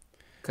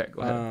 Okay,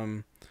 go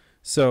ahead.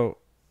 So,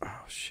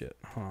 oh shit,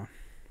 hold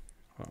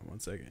on 1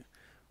 second.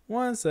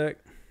 1 sec.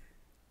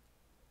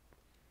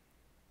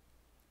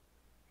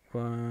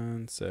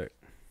 1 sec.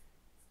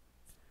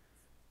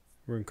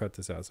 We're gonna cut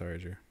this out. Sorry,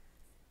 Drew.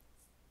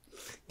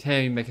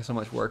 Damn, you're making so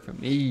much work for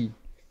me.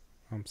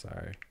 I'm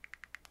sorry.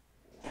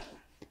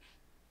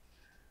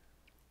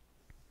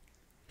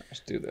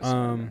 Let's do this.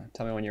 Tell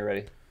me when you're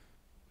ready.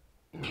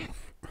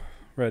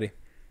 Ready.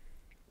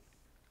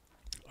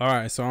 All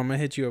right, so I'm gonna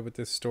hit you up with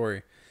this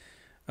story.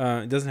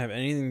 It doesn't have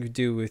anything to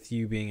do with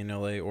you being in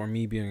LA or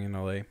me being in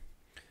LA.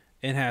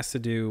 It has to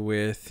do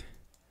with,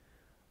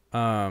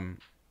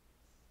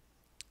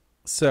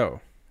 so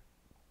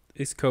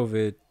it's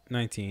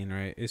COVID-19,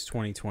 right? It's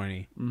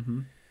 2020. Mm-hmm.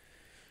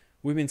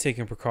 We've been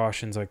taking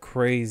precautions like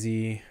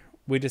crazy.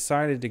 We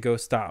decided to go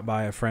stop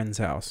by a friend's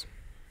house,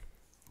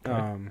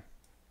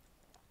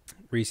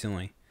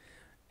 recently.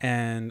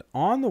 And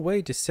on the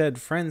way to said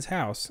friend's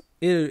house,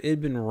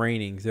 it'd been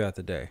raining throughout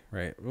the day,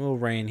 right? A little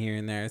rain here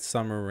and there. It's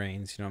summer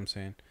rains, you know what I'm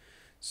saying?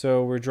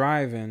 So we're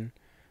driving,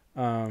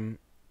 and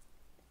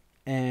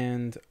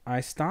I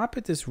stop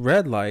at this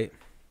red light,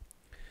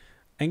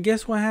 and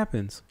guess what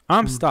happens?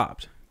 I'm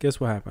stopped. Guess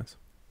what happens?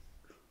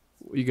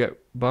 You get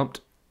bumped?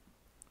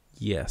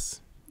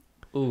 Yes.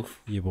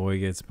 Oof. Your boy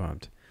gets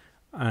bumped.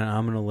 And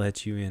I'm going to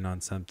let you in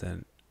on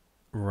something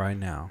right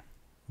now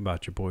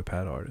about your boy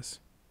Pat Artist.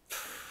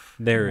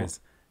 There is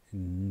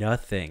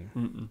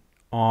nothing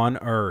on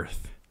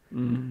earth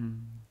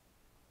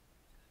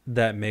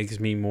that makes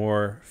me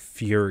more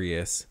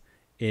furious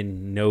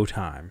in no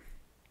time.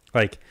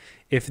 Like,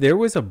 if there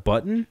was a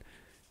button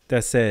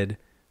that said,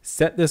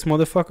 set this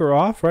motherfucker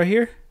off right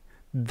here,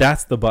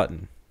 that's the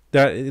button.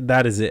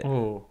 That is it.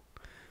 Oh.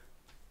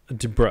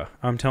 Bruh,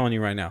 I'm telling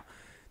you right now,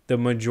 the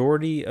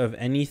majority of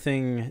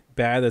anything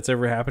bad that's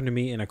ever happened to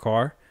me in a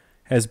car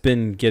has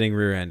been getting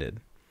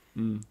rear-ended.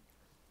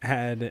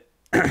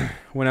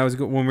 When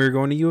we were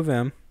going to U of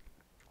M,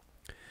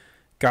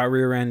 got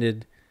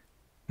rear-ended.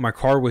 My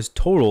car was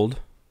totaled.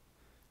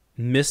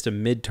 Missed a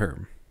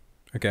midterm.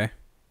 Okay.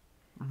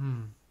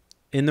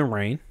 In the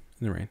rain.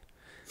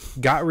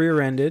 Got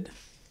rear-ended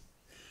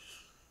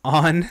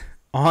on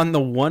the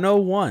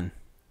 101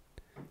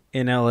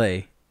 in LA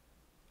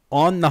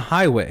on the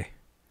highway.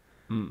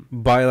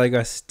 by like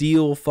a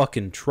steel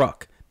fucking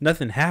truck.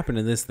 Nothing happened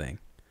to this thing.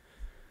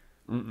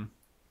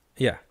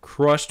 Yeah,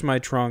 crushed my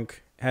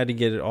trunk. Had to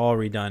get it all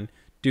redone.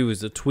 Dude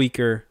was a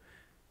tweaker.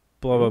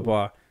 Blah, blah,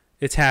 blah.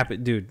 It's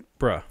happened. Dude,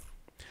 bruh.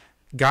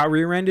 Got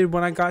rear-ended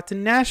when I got to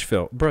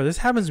Nashville. Bro, this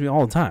happens to me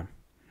all the time.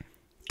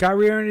 Got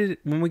rear-ended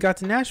when we got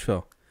to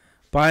Nashville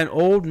by an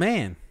old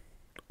man.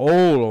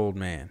 Old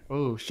man.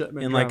 Oh, shit.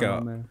 In like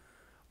a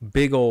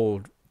big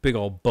old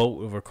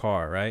boat of a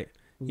car, right?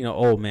 You know,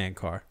 old man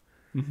car.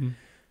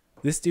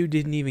 This dude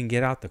didn't even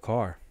get out the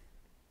car.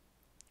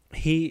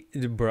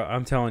 Bro,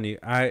 I'm telling you,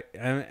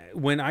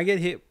 when I get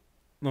hit,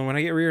 when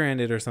I get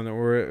rear-ended or something,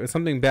 or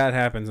something bad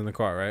happens in the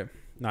car, right?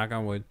 Knock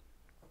on wood.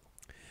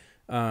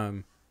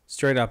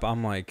 Straight up,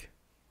 I'm like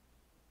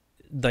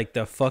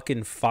the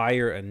fucking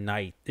fire at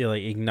night, it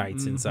like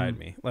ignites inside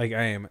me. Like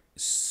I am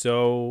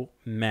so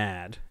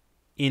mad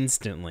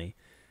instantly.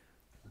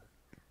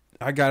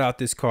 I got out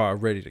this car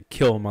ready to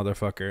kill a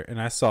motherfucker,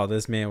 and I saw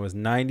this man was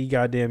 90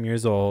 goddamn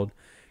years old.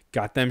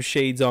 Got them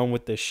shades on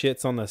with the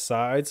shits on the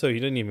side, so he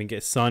didn't even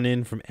get sun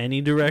in from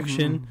any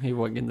direction. He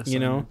wasn't getting the sun. You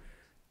know,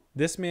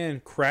 this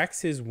man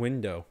cracks his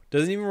window,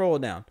 doesn't even roll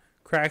it down.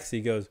 Cracks it,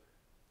 he goes,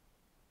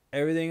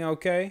 "Everything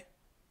okay?"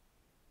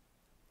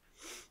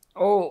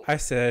 Oh, I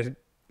said,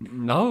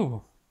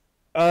 no.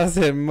 I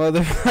said,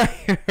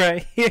 "Motherfucker,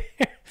 right here."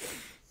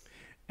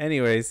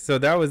 Anyways, so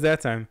that was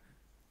that time.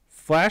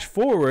 Flash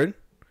forward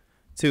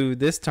to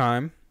this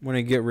time when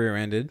I get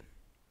rear-ended.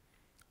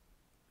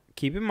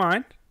 Keep in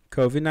mind,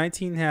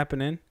 COVID-19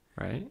 happening.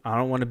 Right. I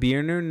don't want to be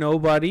near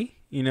nobody,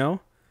 you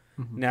know.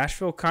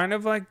 Nashville kind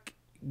of like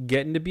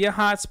getting to be a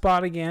hot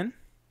spot again.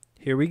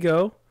 Here we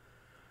go.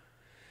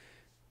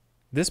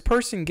 This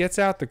person gets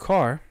out the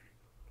car.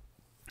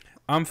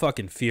 I'm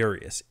fucking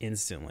furious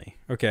instantly.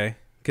 Okay.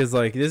 Because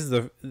like this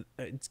is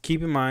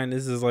keep in mind,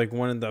 this is like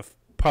one of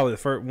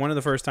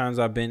the first times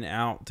I've been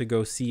out to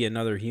go see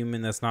another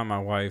human that's not my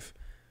wife.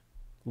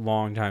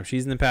 Long time.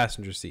 She's in the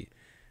passenger seat.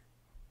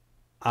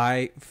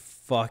 I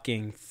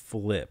fucking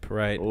flip,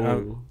 right?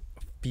 I'm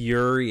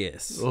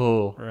furious.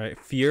 Oh. Right?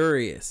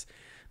 Furious.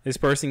 This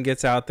person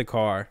gets out the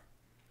car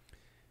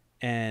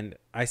and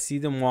I see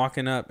them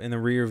walking up in the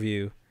rear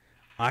view.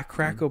 I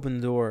crack open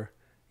the door,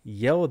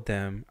 yell at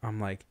them. I'm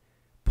like,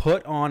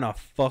 put on a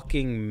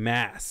fucking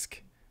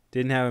mask.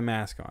 Didn't have a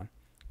mask on.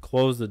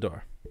 Close the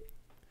door.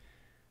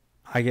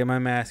 I get my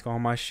mask, all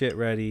my shit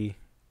ready,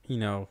 you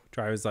know,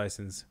 driver's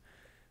license,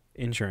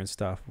 insurance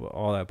stuff,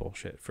 all that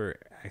bullshit for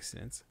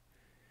accidents.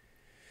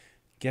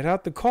 Get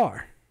out the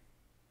car.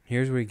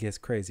 Here's where it gets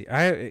crazy.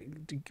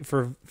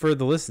 For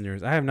the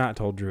listeners, I have not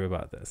told Drew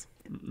about this.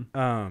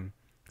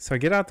 So I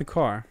get out the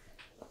car.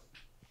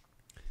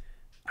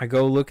 I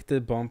go look at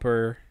the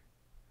bumper.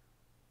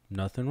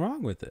 Nothing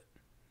wrong with it.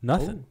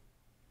 Nothing.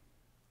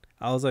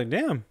 I was like,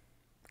 damn,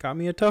 got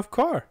me a tough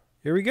car.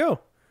 Here we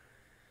go.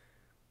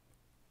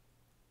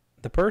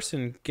 The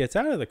person gets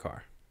out of the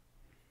car.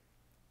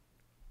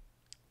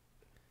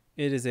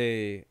 It is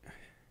a...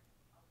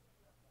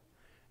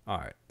 All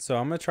right, so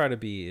I'm going to try to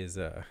be as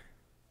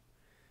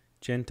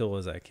gentle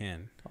as I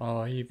can.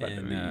 Oh, you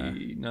better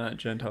be not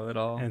gentle at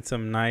all. And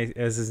nice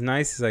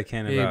as I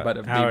can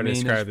about how I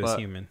describe this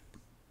human.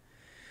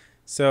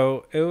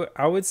 So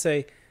I would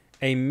say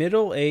a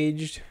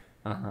middle-aged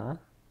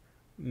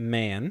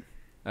man.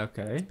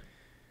 Okay.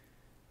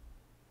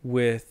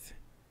 With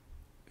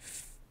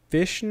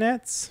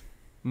fishnets.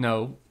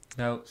 No.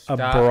 Stop. A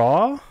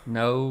bra.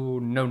 No.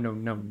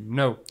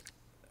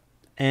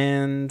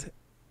 And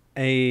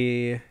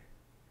a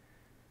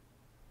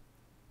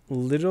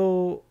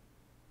little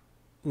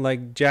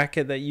like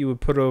jacket that you would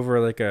put over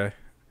like a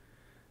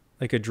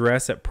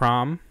dress at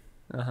prom.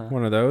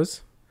 One of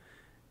those.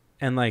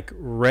 And like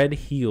red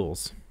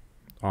heels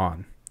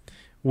on.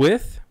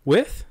 With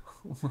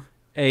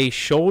a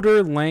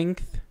shoulder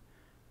length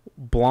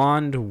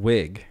blonde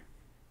wig.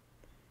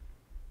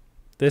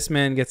 This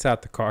man gets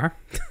out the car.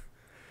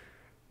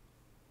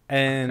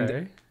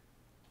 And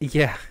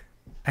yeah.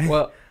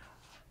 Well,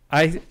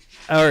 all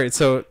right,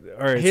 so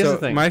here's the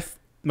thing.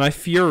 My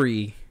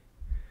fury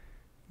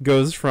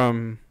goes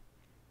from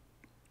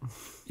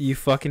you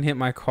fucking hit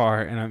my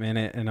car and I'm in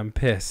it and I'm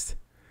pissed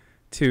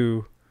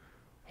to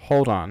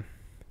hold on.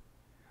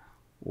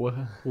 What?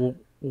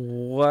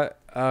 What?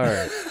 All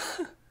right.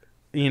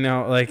 You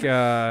know, like,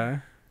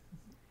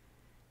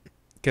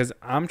 because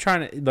I'm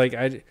trying to,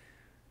 like,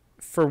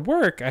 for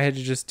work, I had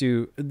to just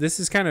do, this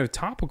is kind of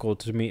topical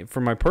to me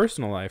for my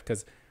personal life,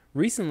 because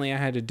recently I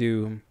had to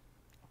do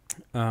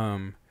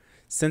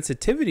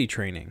sensitivity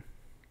training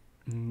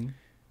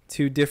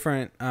to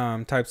different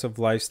types of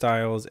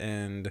lifestyles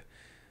and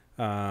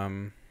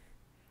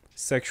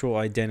sexual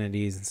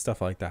identities and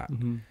stuff like that.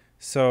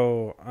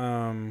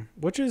 So,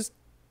 which is,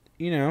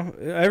 you know,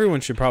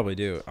 everyone should probably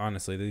do,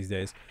 honestly, these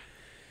days.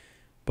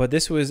 But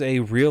this was a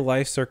real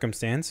life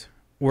circumstance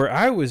where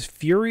I was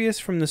furious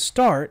from the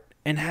start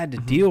and had to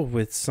deal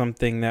with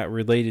something that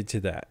related to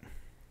that.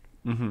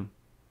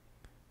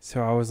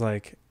 So I was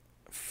like,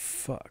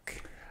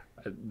 fuck.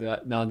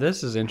 Now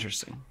this is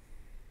interesting.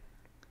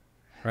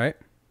 Right?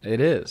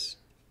 It is.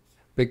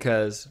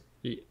 Because,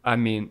 I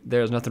mean,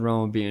 there's nothing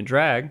wrong with being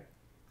drag.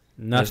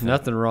 There's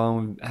nothing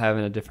wrong with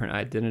having a different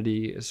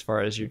identity as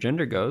far as your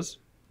gender goes.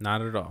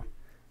 Not at all.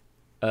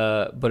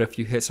 But if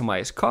you hit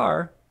somebody's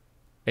car,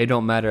 it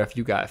don't matter if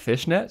you got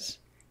fishnets.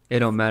 It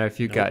don't matter if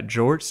you got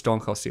George, Stone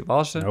Cold Steve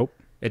Austin. Nope.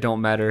 It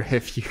don't matter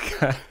if you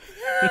got...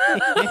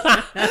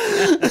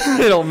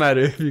 It don't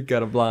matter if you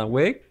got a blonde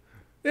wig.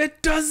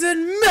 It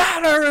doesn't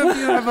matter if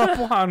you have a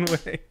blonde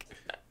wig.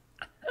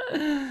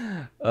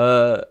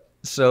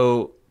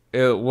 So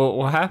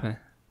what happened?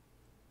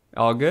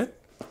 All good?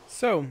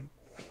 So,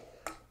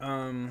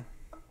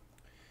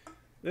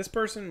 this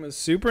person was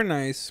super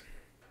nice.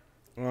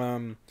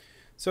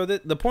 So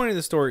the point of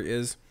the story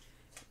is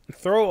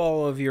throw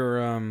all of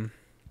your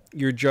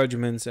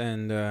judgments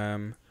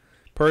and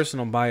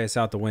personal bias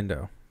out the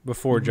window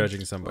before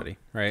judging somebody,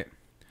 right?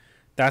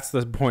 That's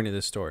the point of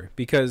this story.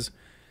 Because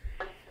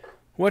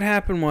what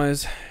happened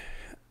was,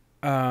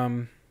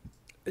 to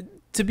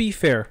be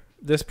fair,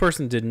 this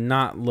person did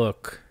not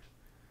look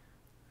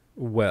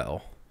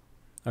well.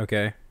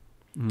 Okay?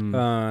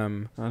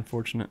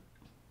 Unfortunate.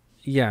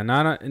 Yeah,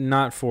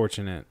 not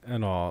fortunate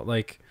at all.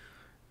 Like,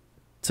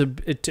 to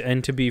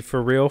be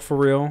for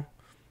real,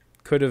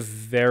 could have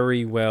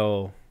very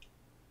well,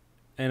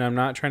 and I'm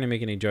not trying to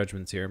make any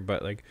judgments here,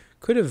 but like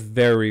could have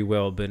very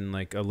well been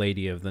like a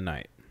lady of the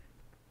night.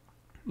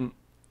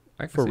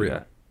 I can for see real.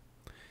 that.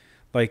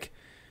 Like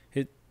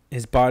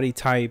his body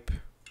type,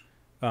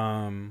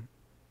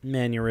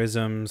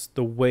 mannerisms,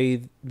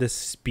 the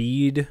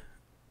speed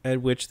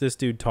at which this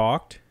dude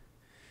talked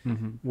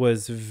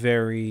was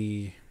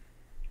very,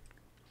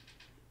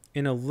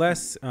 in a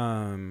less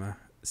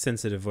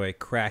sensitive way,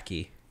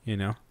 cracky, you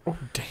know? Oh,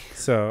 damn.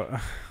 So,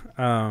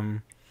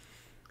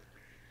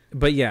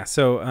 but yeah,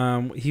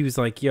 so he was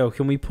like, yo,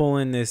 can we pull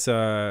in this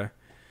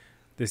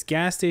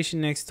gas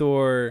station next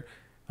door?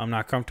 I'm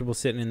not comfortable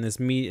sitting in this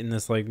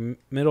like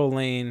middle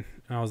lane.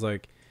 And I was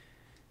like,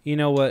 you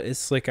know what? It's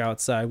slick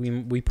outside.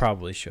 We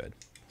probably should.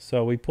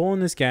 So we pull in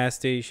this gas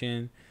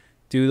station,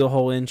 do the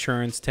whole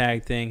insurance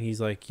tag thing. He's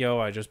like, yo,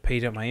 I just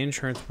paid up my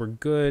insurance. We're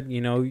good.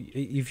 You know,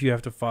 if you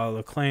have to file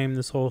a claim,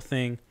 this whole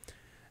thing.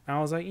 And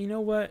I was like, you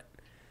know what?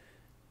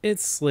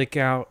 It's slick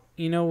out.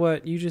 You know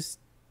what?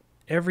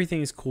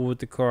 Everything's cool with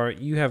the car.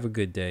 You have a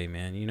good day,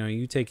 man. You know,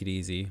 you take it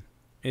easy.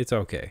 It's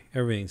okay.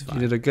 Everything's fine.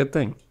 You did a good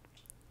thing.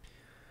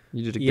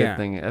 Good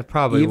thing. It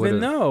probably even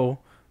though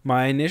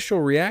my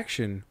initial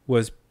reaction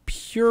was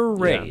pure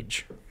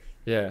rage.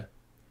 Yeah.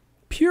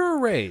 Pure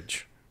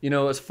rage. You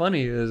know, what's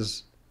funny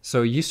is,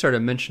 so you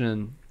started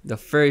mentioning the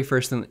very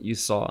first thing that you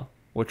saw,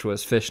 which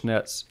was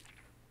fishnets,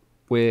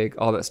 wig,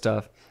 all that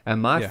stuff.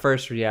 And my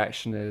first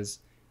reaction is,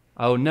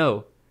 oh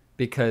no,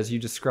 because you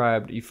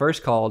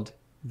first called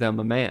them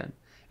a man.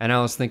 And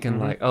I was thinking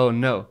like, oh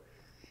no,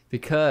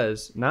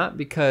 not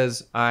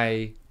because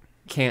I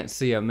can't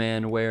see a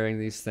man wearing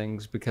these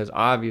things, because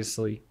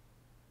obviously,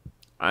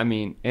 I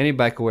mean,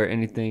 anybody can wear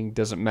anything,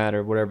 doesn't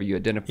matter, whatever you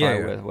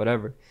identify with,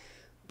 whatever.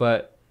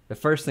 But the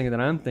first thing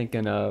that I'm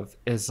thinking of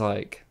is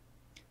like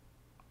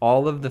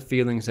all of the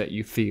feelings that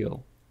you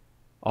feel,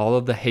 all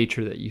of the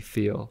hatred that you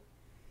feel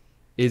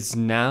is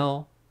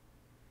now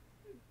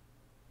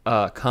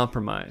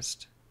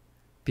compromised.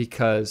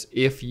 Because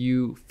if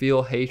you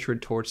feel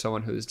hatred towards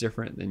someone who is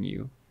different than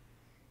you,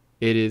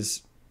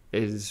 it's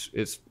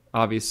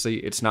obviously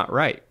it's not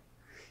right.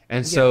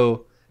 And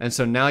so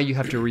now you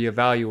have to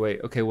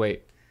reevaluate, okay,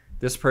 wait,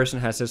 this person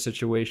has this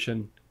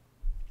situation,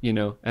 you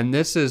know, and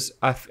this is,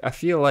 I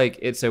feel like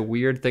it's a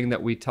weird thing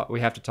that we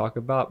have to talk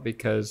about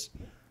because,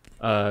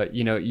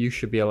 you know, you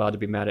should be allowed to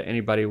be mad at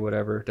anybody,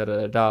 whatever,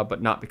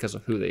 but not because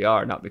of who they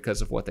are, not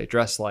because of what they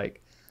dress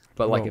like,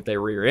 but like if they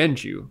rear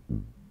end you,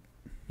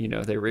 you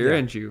know, they rear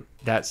end you,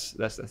 that's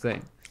the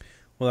thing.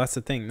 Well, that's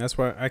the thing. That's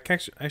why I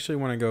actually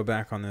want to go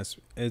back on this.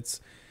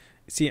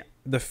 See,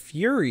 the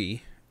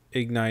fury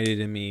ignited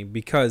in me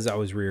because I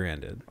was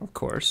rear-ended. Of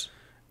course.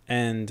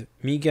 And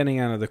me getting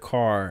out of the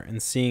car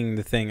and seeing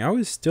the thing, I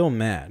was still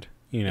mad,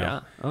 you know.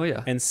 Yeah. Oh,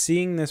 yeah. And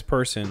seeing this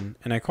person,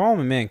 and I call him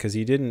a man because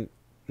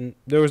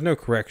there was no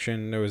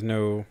correction. There was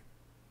no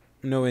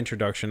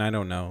introduction. I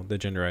don't know the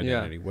gender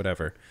identity,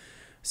 whatever.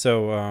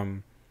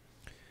 So,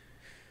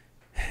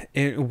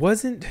 it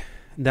wasn't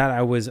that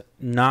I was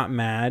not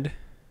mad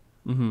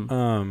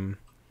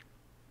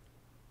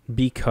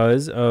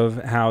because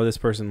of how this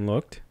person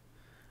looked.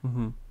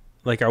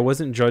 Like, I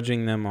wasn't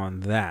judging them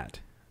on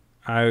that.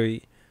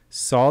 I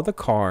saw the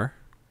car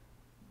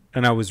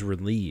and I was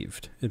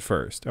relieved at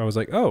first. I was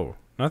like, oh,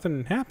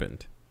 nothing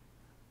happened.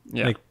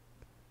 Yeah. Like,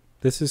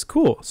 this is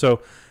cool.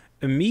 So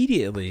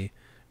immediately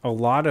a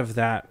lot of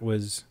that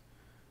was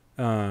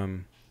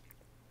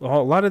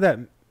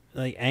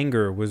like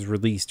anger was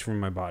released from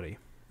my body,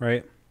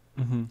 right?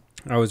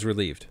 I was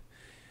relieved.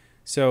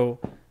 So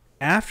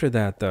after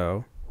that,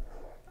 though,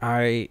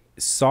 I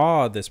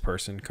saw this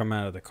person come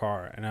out of the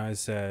car and I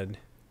said,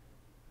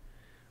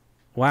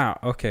 wow,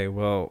 okay,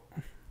 well,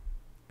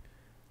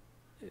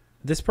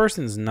 this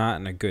person's not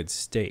in a good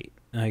state.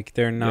 Like,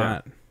 they're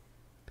not,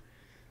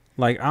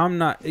 Like, I'm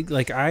not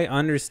like, I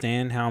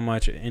understand how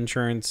much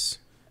insurance,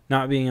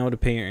 not being able to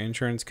pay your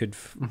insurance could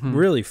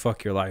really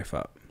fuck your life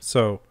up.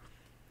 So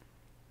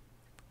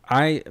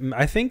I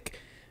think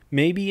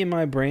maybe in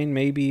my brain,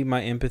 maybe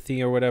my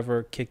empathy or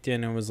whatever kicked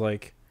in and was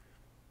like,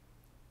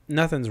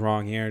 nothing's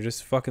wrong here.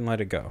 Just fucking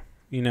let it go.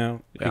 You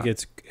know, like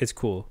it's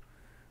cool.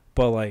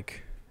 But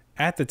like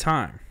at the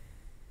time,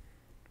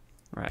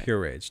 right? Pure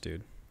rage,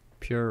 dude.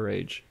 Pure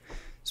rage.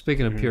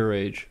 Speaking of pure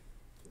rage,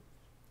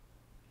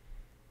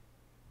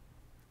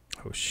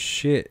 oh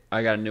shit!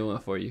 I got a new one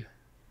for you.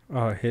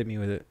 Oh, hit me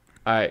with it.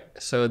 All right,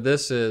 so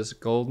this is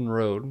Golden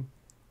Road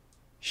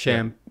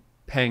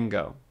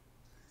Champango.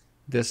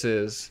 This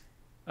is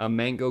a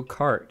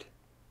Mangocart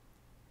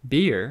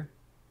beer,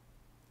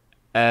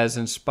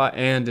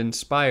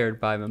 inspired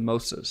by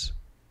mimosas.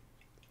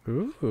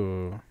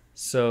 Ooh.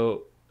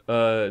 So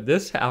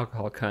this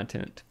alcohol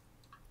content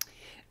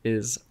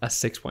is a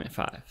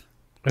 6.5.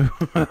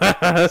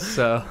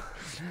 So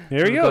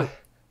there we go.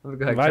 Let me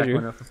go ahead and crack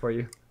one up for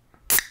you.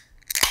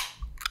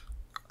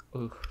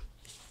 Ooh.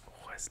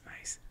 Oh, that's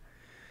nice.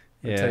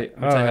 Yeah.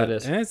 I'll tell you how it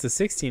is. And it's a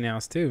 16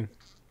 ounce too.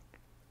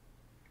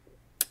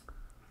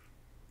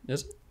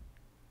 Is it?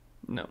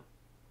 No.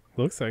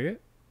 Looks like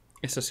it.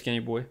 It's a skinny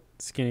boy.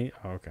 Skinny.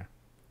 Oh, okay.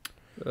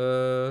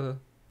 I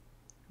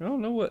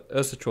don't know what.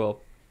 That's a 12.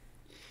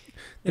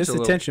 This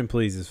attention,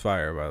 please, is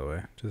fire. By the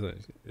way, just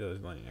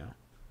letting you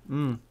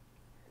know.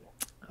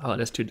 Oh,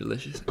 that's too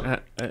delicious.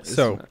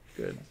 So not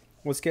good.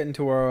 Let's get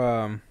into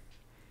our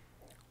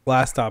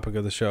last topic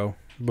of the show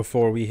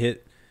before we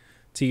hit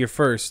to your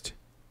first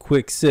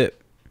quick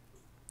sip.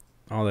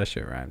 All that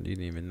shit rhymed. You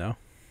didn't even know.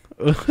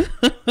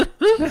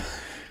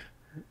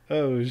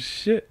 Oh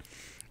shit.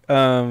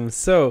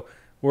 So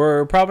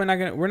we're not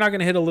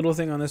gonna hit a little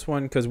thing on this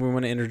one because we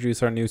want to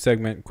introduce our new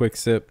segment, Quick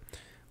Sip,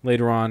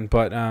 later on.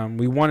 But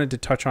we wanted to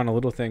touch on a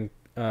little thing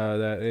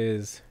that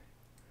is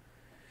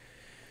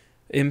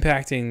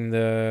impacting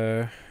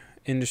the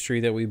industry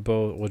that we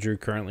both, well, Drew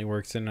currently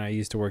works in and I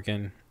used to work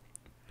in,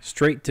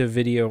 straight to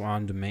video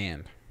on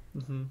demand.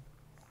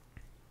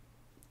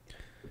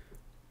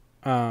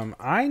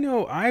 I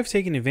know I've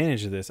taken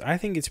advantage of this. I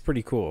think it's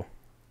pretty cool.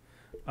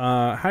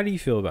 How do you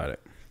feel about it?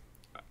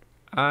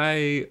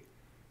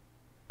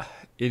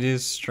 It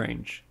is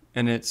strange,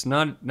 and it's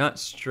not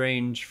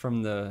strange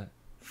from the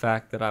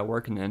fact that I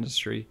work in the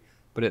industry,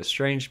 but it's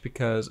strange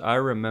because I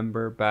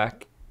remember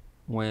back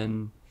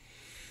when,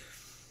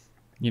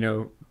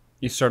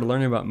 you started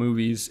learning about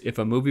movies. If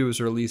a movie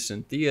was released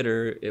in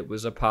theater, it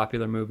was a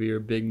popular movie or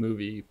big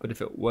movie. But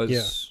if it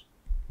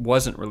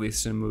wasn't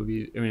released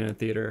in a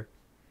theater,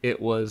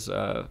 it was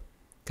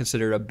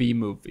considered a B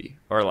movie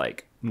or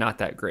like not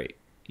that great,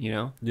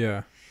 Yeah.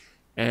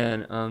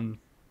 And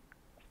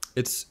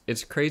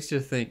it's crazy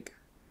to think.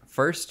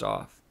 First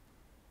off,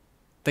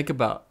 think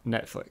about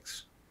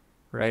Netflix,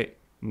 right?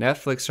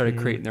 Netflix started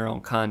creating their own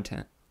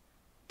content,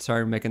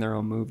 started making their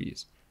own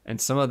movies,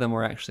 and some of them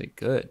were actually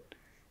good.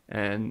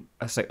 And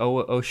I was like,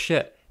 oh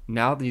shit!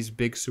 Now these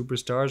big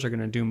superstars are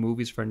gonna do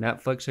movies for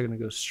Netflix. They're gonna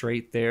go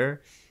straight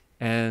there,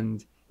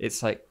 and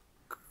it's like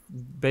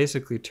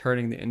basically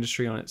turning the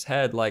industry on its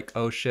head. Like,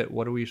 oh shit,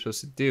 what are we supposed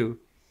to do?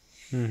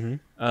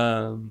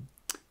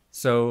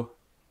 So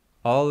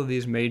all of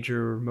these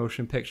major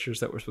motion pictures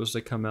that were supposed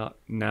to come out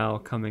now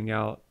coming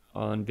out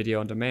on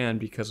video on demand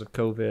because of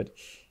COVID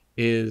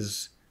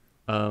is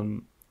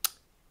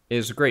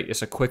great.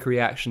 It's a quick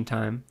reaction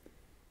time,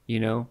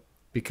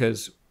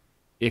 because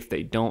if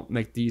they don't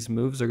make these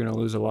moves, they're going to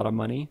lose a lot of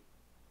money,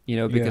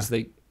 because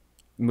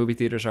movie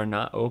theaters are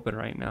not open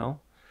right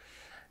now.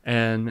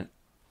 And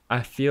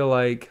I feel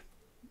like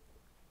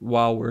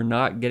while we're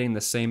not getting the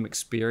same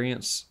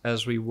experience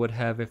as we would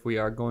have if we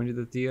are going to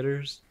the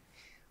theaters,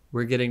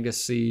 we're getting to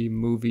see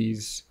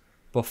movies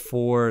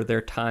before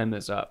their time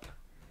is up,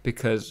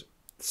 because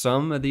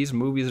some of these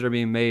movies that are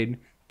being made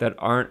that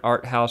aren't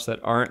art house,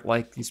 that aren't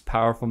like these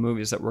powerful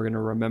movies that we're going to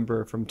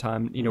remember from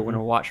time, we're going to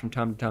watch from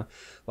time to time.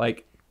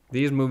 Like,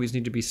 these movies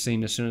need to be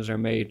seen as soon as they're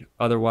made.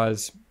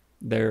 Otherwise,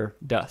 they're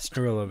dust.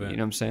 Irrelevant. You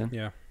know what I'm saying?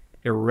 Yeah.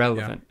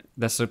 Irrelevant. Yeah.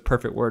 That's a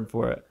perfect word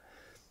for it.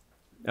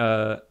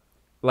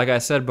 Like I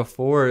said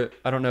before,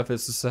 I don't know if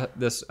it's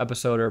this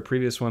episode or a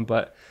previous one,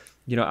 but,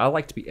 I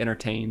like to be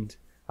entertained.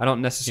 I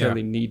don't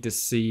necessarily need to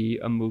see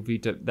a movie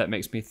that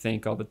makes me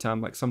think all the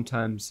time. Like,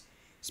 sometimes,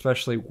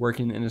 especially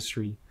working in the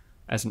industry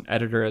as an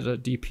editor, as a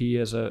DP,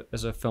 as a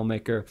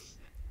filmmaker,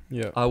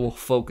 I will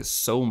focus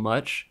so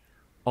much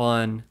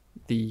on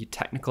the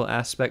technical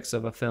aspects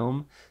of a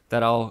film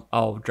that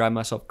I'll drive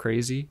myself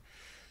crazy.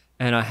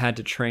 And I had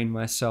to train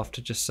myself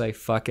to just say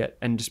fuck it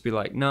and just be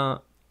like, nah,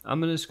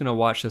 I'm just gonna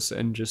watch this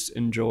and just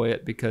enjoy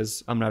it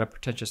because I'm not a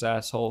pretentious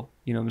asshole.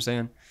 You know what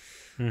I'm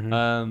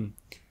saying?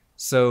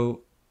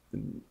 So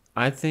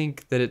I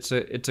think that it's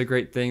a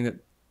great thing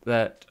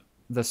that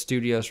the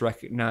studios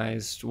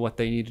recognized what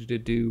they needed to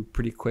do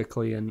pretty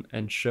quickly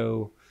and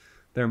show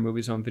their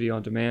movies on video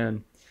on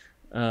demand.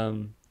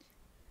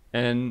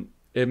 And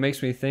it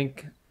makes me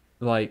think,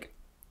 like,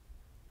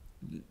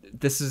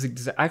 this is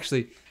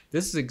exactly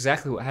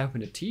what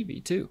happened to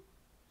TV too.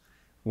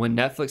 when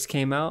Netflix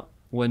came out,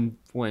 when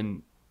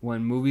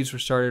movies were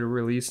started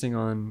releasing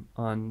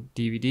on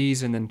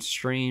DVDs and then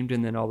streamed,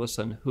 and then all of a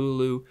sudden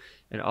Hulu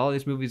and all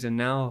these movies, and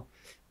now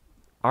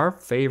our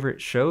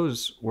favorite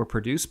shows were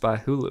produced by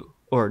Hulu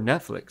or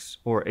Netflix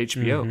or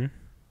HBO. Mm-hmm.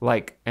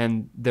 Like,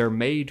 and they're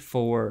made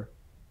for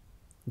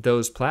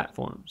those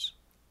platforms.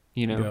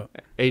 You know,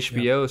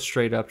 HBO is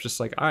straight up just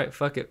like, all right,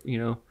 fuck it. You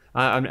know,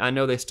 I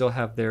know they still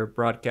have their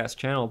broadcast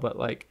channel, but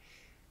like,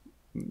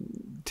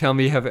 tell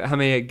me how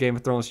many Game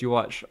of Thrones you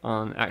watch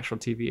on actual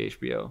TV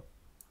HBO?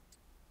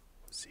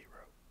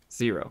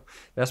 Zero.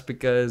 That's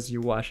because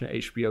you're watching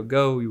HBO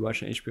Go, you're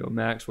watching HBO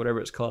Max, whatever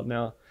it's called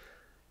now,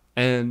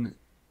 and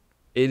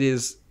it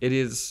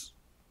is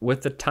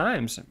with the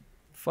times.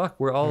 Fuck,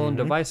 we're all on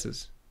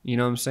devices. You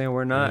know what I'm saying?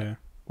 We're not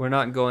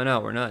going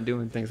out. We're not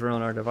doing things. We're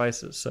on our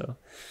devices. So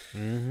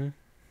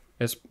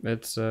it's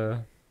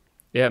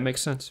it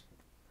makes sense.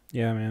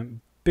 Yeah,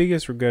 man.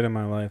 Biggest regret in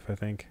my life, I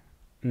think.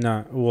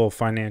 Not well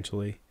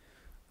financially.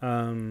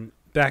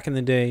 Back in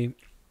the day,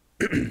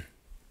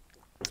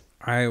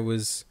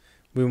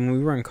 when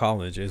we were in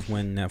college is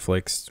when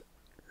Netflix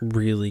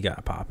really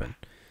got popping.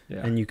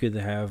 Yeah. And you could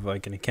have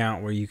like an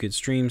account where you could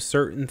stream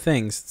certain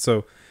things.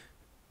 So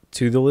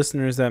to the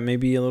listeners that may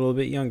be a little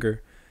bit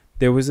younger,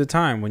 there was a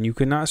time when you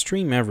could not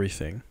stream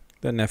everything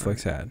that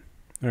Netflix had.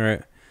 All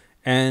right.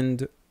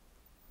 And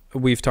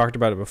we've talked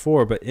about it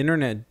before, but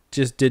internet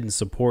just didn't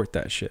support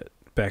that shit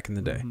back in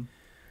the day.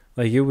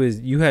 Like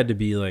you had to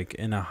be like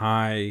in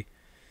a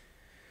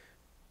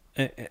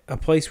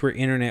place where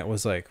internet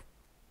was like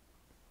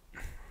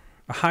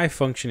a high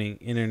functioning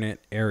internet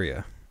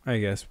area, I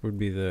guess would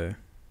be the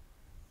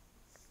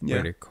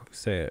way to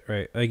say it,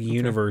 right? Like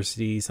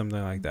university,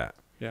 something like that.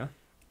 Yeah.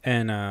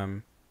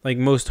 And like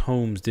most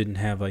homes didn't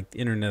have like the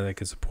internet that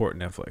could support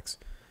Netflix.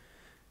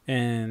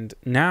 And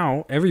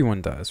now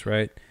everyone does,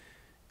 right?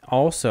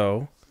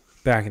 Also,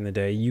 back in the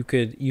day, you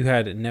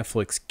had a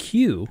Netflix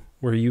queue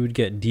where you would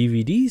get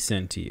DVDs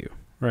sent to you,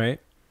 right?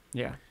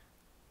 Yeah.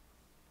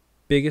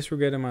 Biggest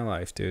regret in my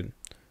life, dude.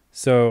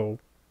 So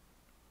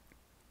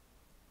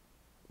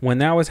when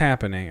that was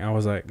happening, I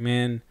was like,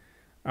 man,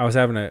 I was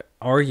having an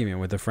argument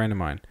with a friend of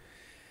mine.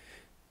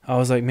 I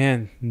was like,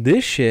 man,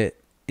 this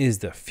shit is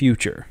the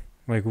future.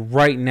 Like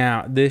right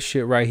now, this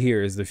shit right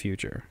here is the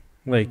future.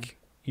 Like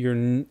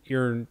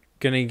you're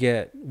gonna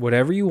get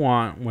whatever you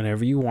want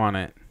whenever you want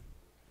it,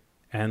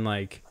 and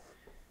like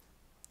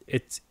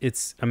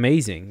it's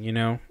amazing, you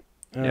know.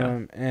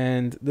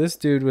 And this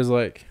dude was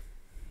like,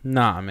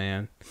 nah,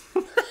 man.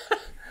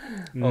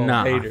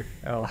 Nah.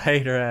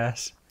 Hater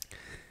ass.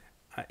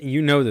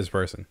 You know this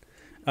person.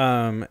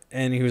 And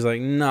he was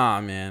like,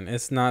 nah, man,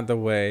 it's not the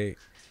way.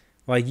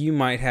 Like, you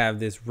might have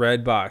this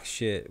red box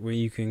shit where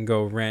you can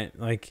go rent.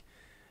 Like,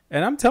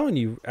 and I'm telling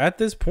you, at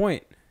this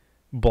point,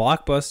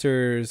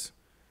 Blockbusters,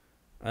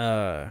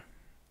 all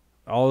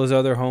those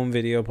other home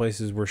video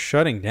places were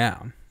shutting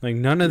down. Like,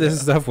 none of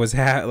this stuff was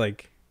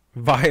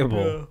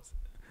viable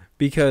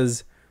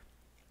because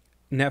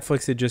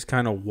Netflix had just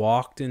kind of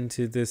walked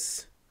into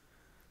this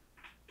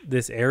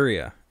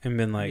area and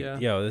been like,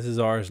 yo, this is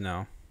ours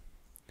now.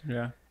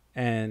 Yeah.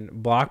 And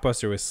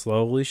Blockbuster was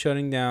slowly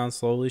shutting down.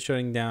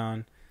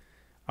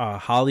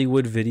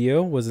 Hollywood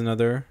Video was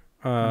another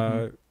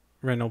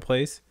rental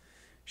place.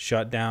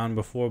 Shut down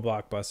before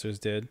Blockbusters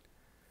did.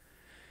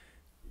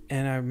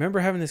 And I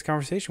remember having this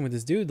conversation with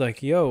this dude,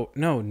 like, yo,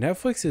 no,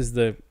 Netflix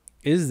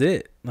is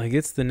it. Like,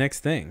 it's the next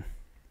thing.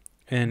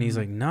 And he's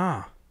like,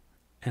 nah.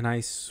 And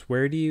I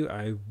swear to you,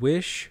 I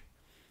wish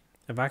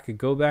if I could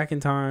go back in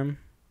time,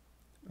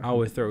 I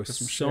would throw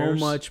so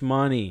much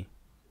money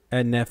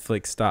at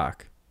Netflix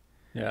stock.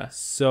 Yeah.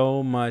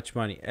 So much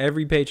money.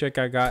 Every paycheck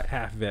I got,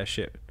 half of that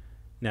shit.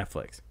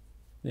 Netflix.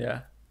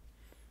 Yeah.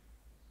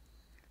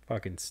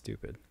 Fucking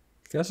stupid.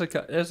 There's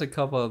a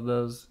couple of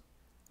those.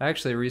 I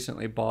actually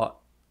recently bought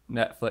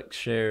Netflix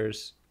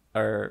shares.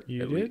 You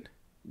did?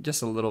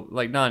 Just a little,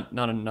 like not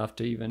enough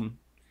to even.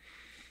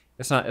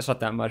 It's not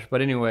that much,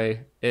 but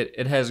anyway,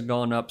 it has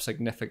gone up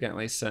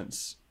significantly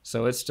since,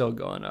 so it's still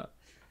going up.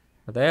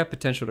 But they have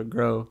potential to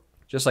grow,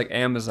 just like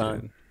Amazon.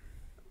 Dude.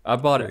 I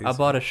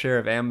bought a share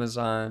of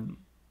Amazon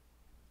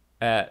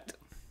at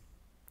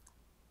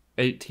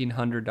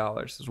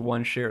 $1,800. This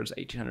one share is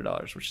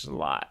 $1,800, which is a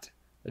lot.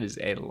 That is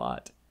a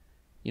lot.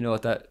 You know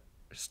what that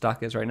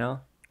stock is right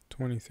now?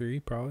 23,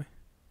 probably.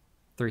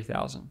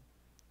 3,000.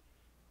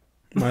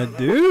 My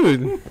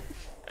dude.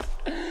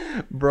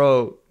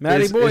 Bro.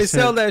 Matty boy,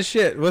 sell that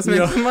shit. Let's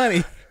make some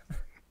money.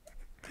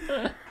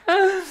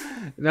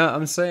 No,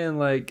 I'm saying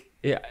like,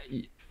 yeah,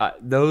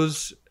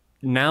 those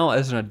now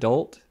as an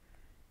adult,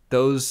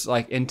 those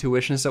like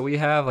intuitions that we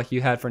have, like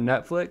you had for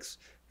Netflix,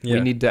 we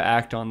need to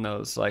act on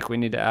those. Like we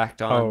need to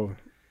act on.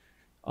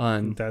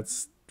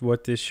 That's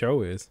what this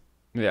show is.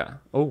 Yeah.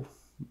 Oh,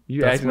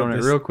 you acted on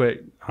it real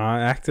quick. I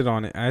acted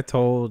on it. I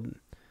told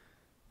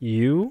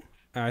you,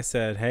 I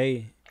said,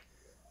 hey,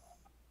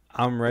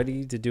 I'm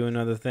ready to do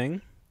another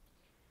thing.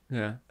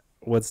 Yeah.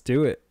 Let's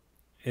do it.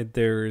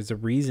 There's a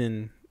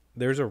reason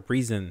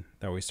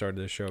that we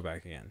started this show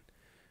back again.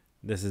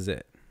 This is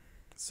it.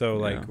 So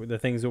like the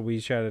things that we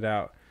shouted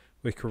out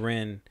with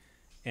Corinne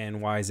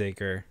and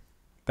Wiseacre,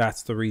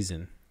 that's the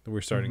reason that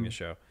we're starting the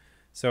show.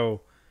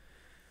 So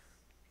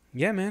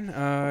yeah, man,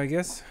 I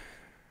guess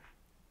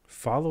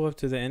follow up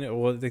to the end.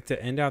 Well, like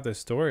to end out the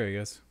story, I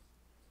guess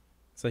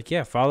it's like,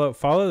 yeah, follow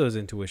those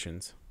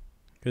intuitions,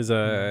 because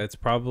it's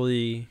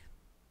probably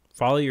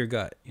follow your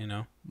gut, you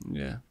know.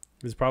 Yeah,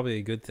 it's probably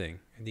a good thing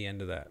at the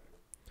end of that.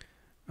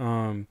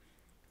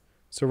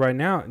 So right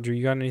now, Drew,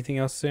 you got anything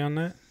else to say on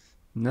that?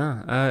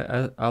 No,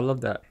 I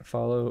love that.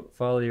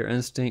 Follow your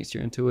instincts,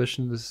 your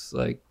intuitions,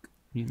 like,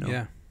 you know.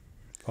 Yeah,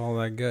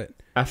 follow that gut.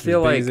 I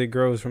feel like as it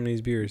grows from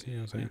these beers, you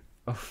know what I'm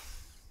oh,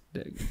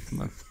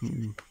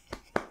 saying?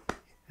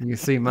 you can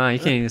see mine. You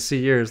can't even see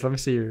yours. Let me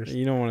see yours.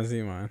 You don't want to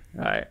see mine.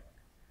 All right.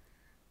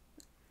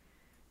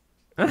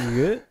 You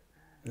good?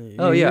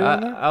 Oh yeah,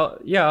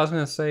 I was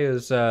gonna say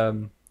is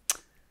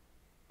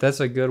that's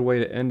a good way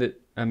to end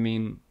it. I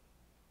mean,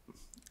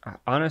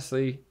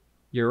 honestly,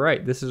 you're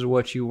right. This is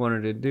what you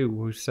wanted to do.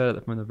 We said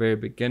it from the very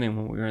beginning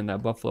when we were in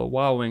that Buffalo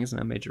Wild Wings and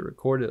I made you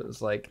record it. It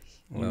was like,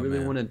 you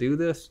really want to do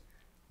this?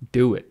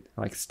 Do it.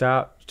 Like,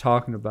 stop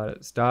talking about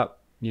it.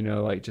 Stop, you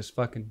know, like, just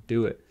fucking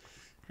do it.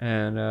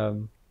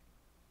 And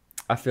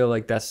I feel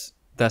like that's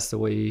the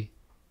way,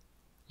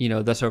 you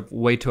know, that's a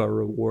way to a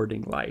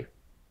rewarding life,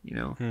 you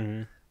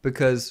know,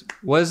 because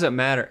what does it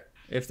matter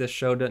if this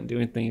show doesn't do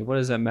anything? What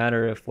does it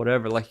matter if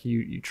whatever, like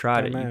you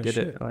tried it, you did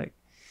it, like.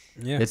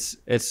 Yeah,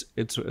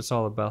 it's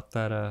all about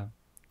that.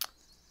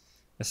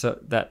 It's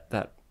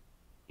that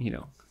you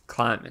know,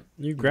 climbing.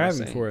 You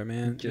grabbing for it,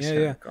 man.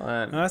 Yeah.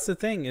 No, that's the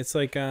thing. It's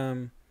like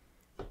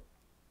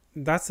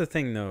that's the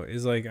thing though.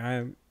 Is like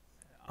I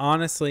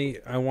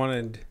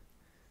wanted.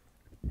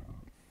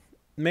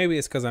 Maybe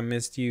it's because I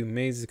missed you.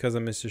 Maybe it's because I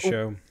missed the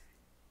show.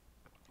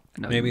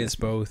 No, maybe it's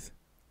both.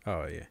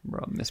 Oh yeah,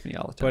 bro, miss me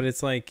all the time. But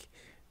it's like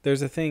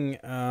there's a thing.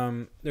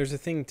 There's a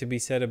thing to be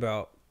said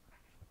about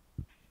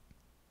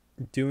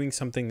doing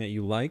something that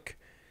you like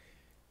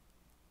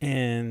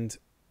and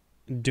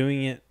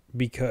doing it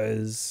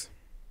because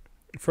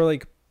for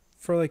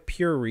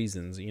pure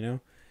reasons, you know.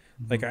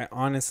 Like I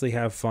honestly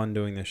have fun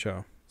doing the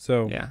show.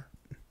 So yeah,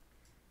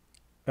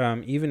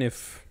 even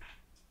if,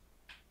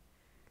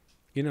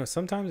 you know,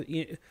 sometimes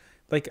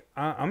like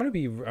I'm gonna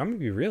be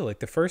real, like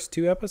the first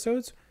 2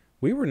 episodes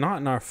we were not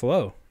in our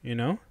flow, you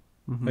know.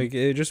 Like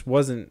it just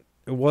wasn't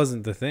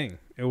the thing,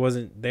 it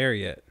wasn't there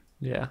yet.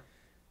 Yeah,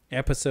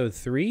 episode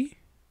 3,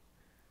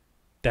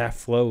 that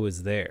flow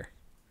was there,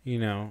 you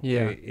know.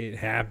 Yeah, it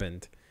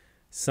happened.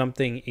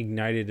 Something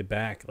ignited it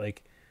back,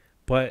 like,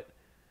 but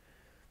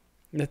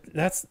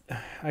that's,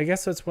 I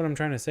guess that's what I'm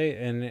trying to say,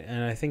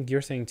 and I think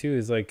you're saying too,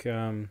 is like,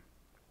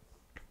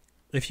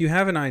 if you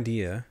have an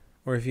idea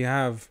or if you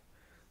have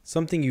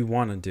something you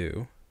want to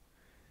do,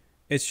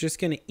 it's just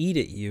gonna eat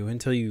at you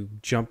until you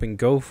jump and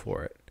go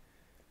for it.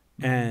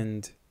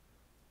 And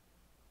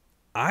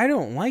I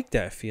don't like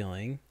that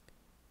feeling,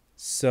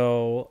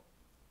 so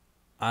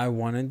I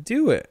want to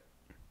do it.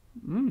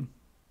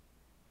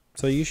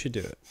 So you should do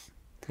it.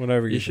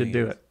 Whatever you should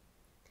do it.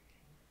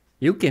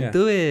 You can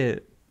do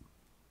it.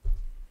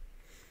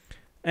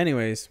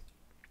 Anyways,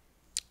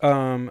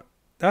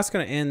 that's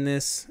gonna end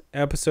this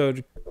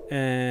episode,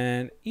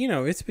 and you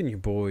know, it's been your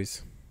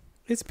boys.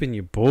 It's been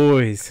your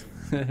boys.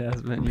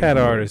 Pat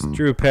Artist,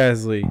 Drew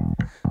Pasley.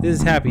 This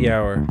is Happy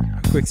Hour,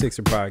 a Quick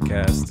Sixer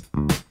podcast.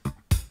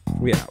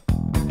 We out.